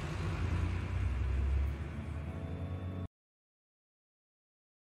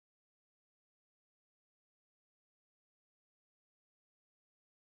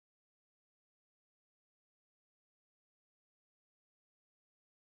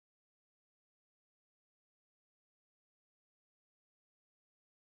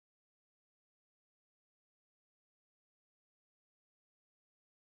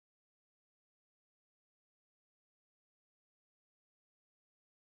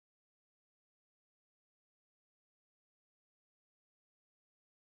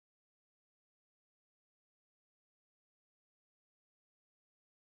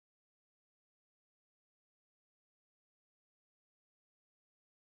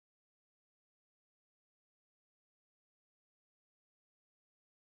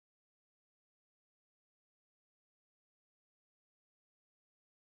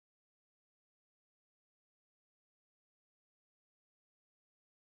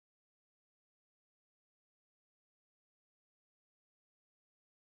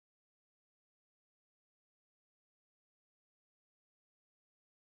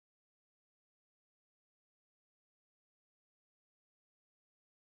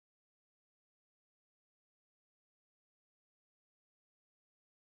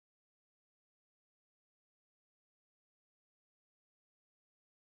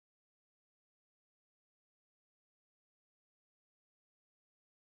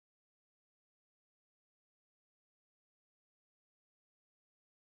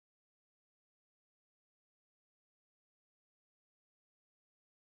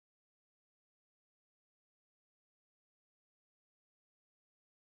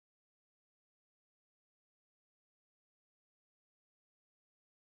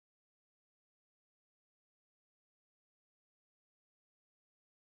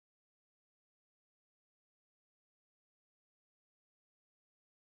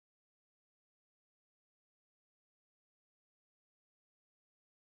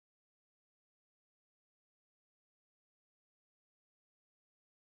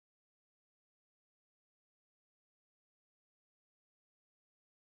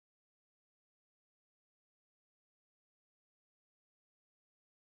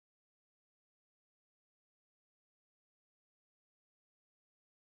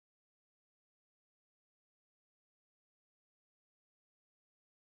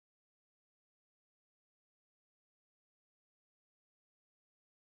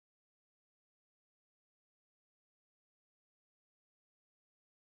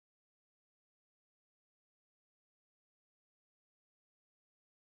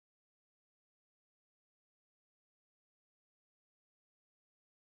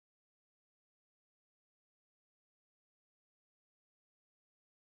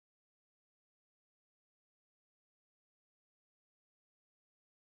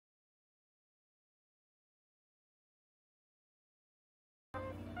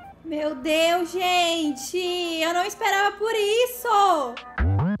 Meu Deus, gente! Eu não esperava por isso!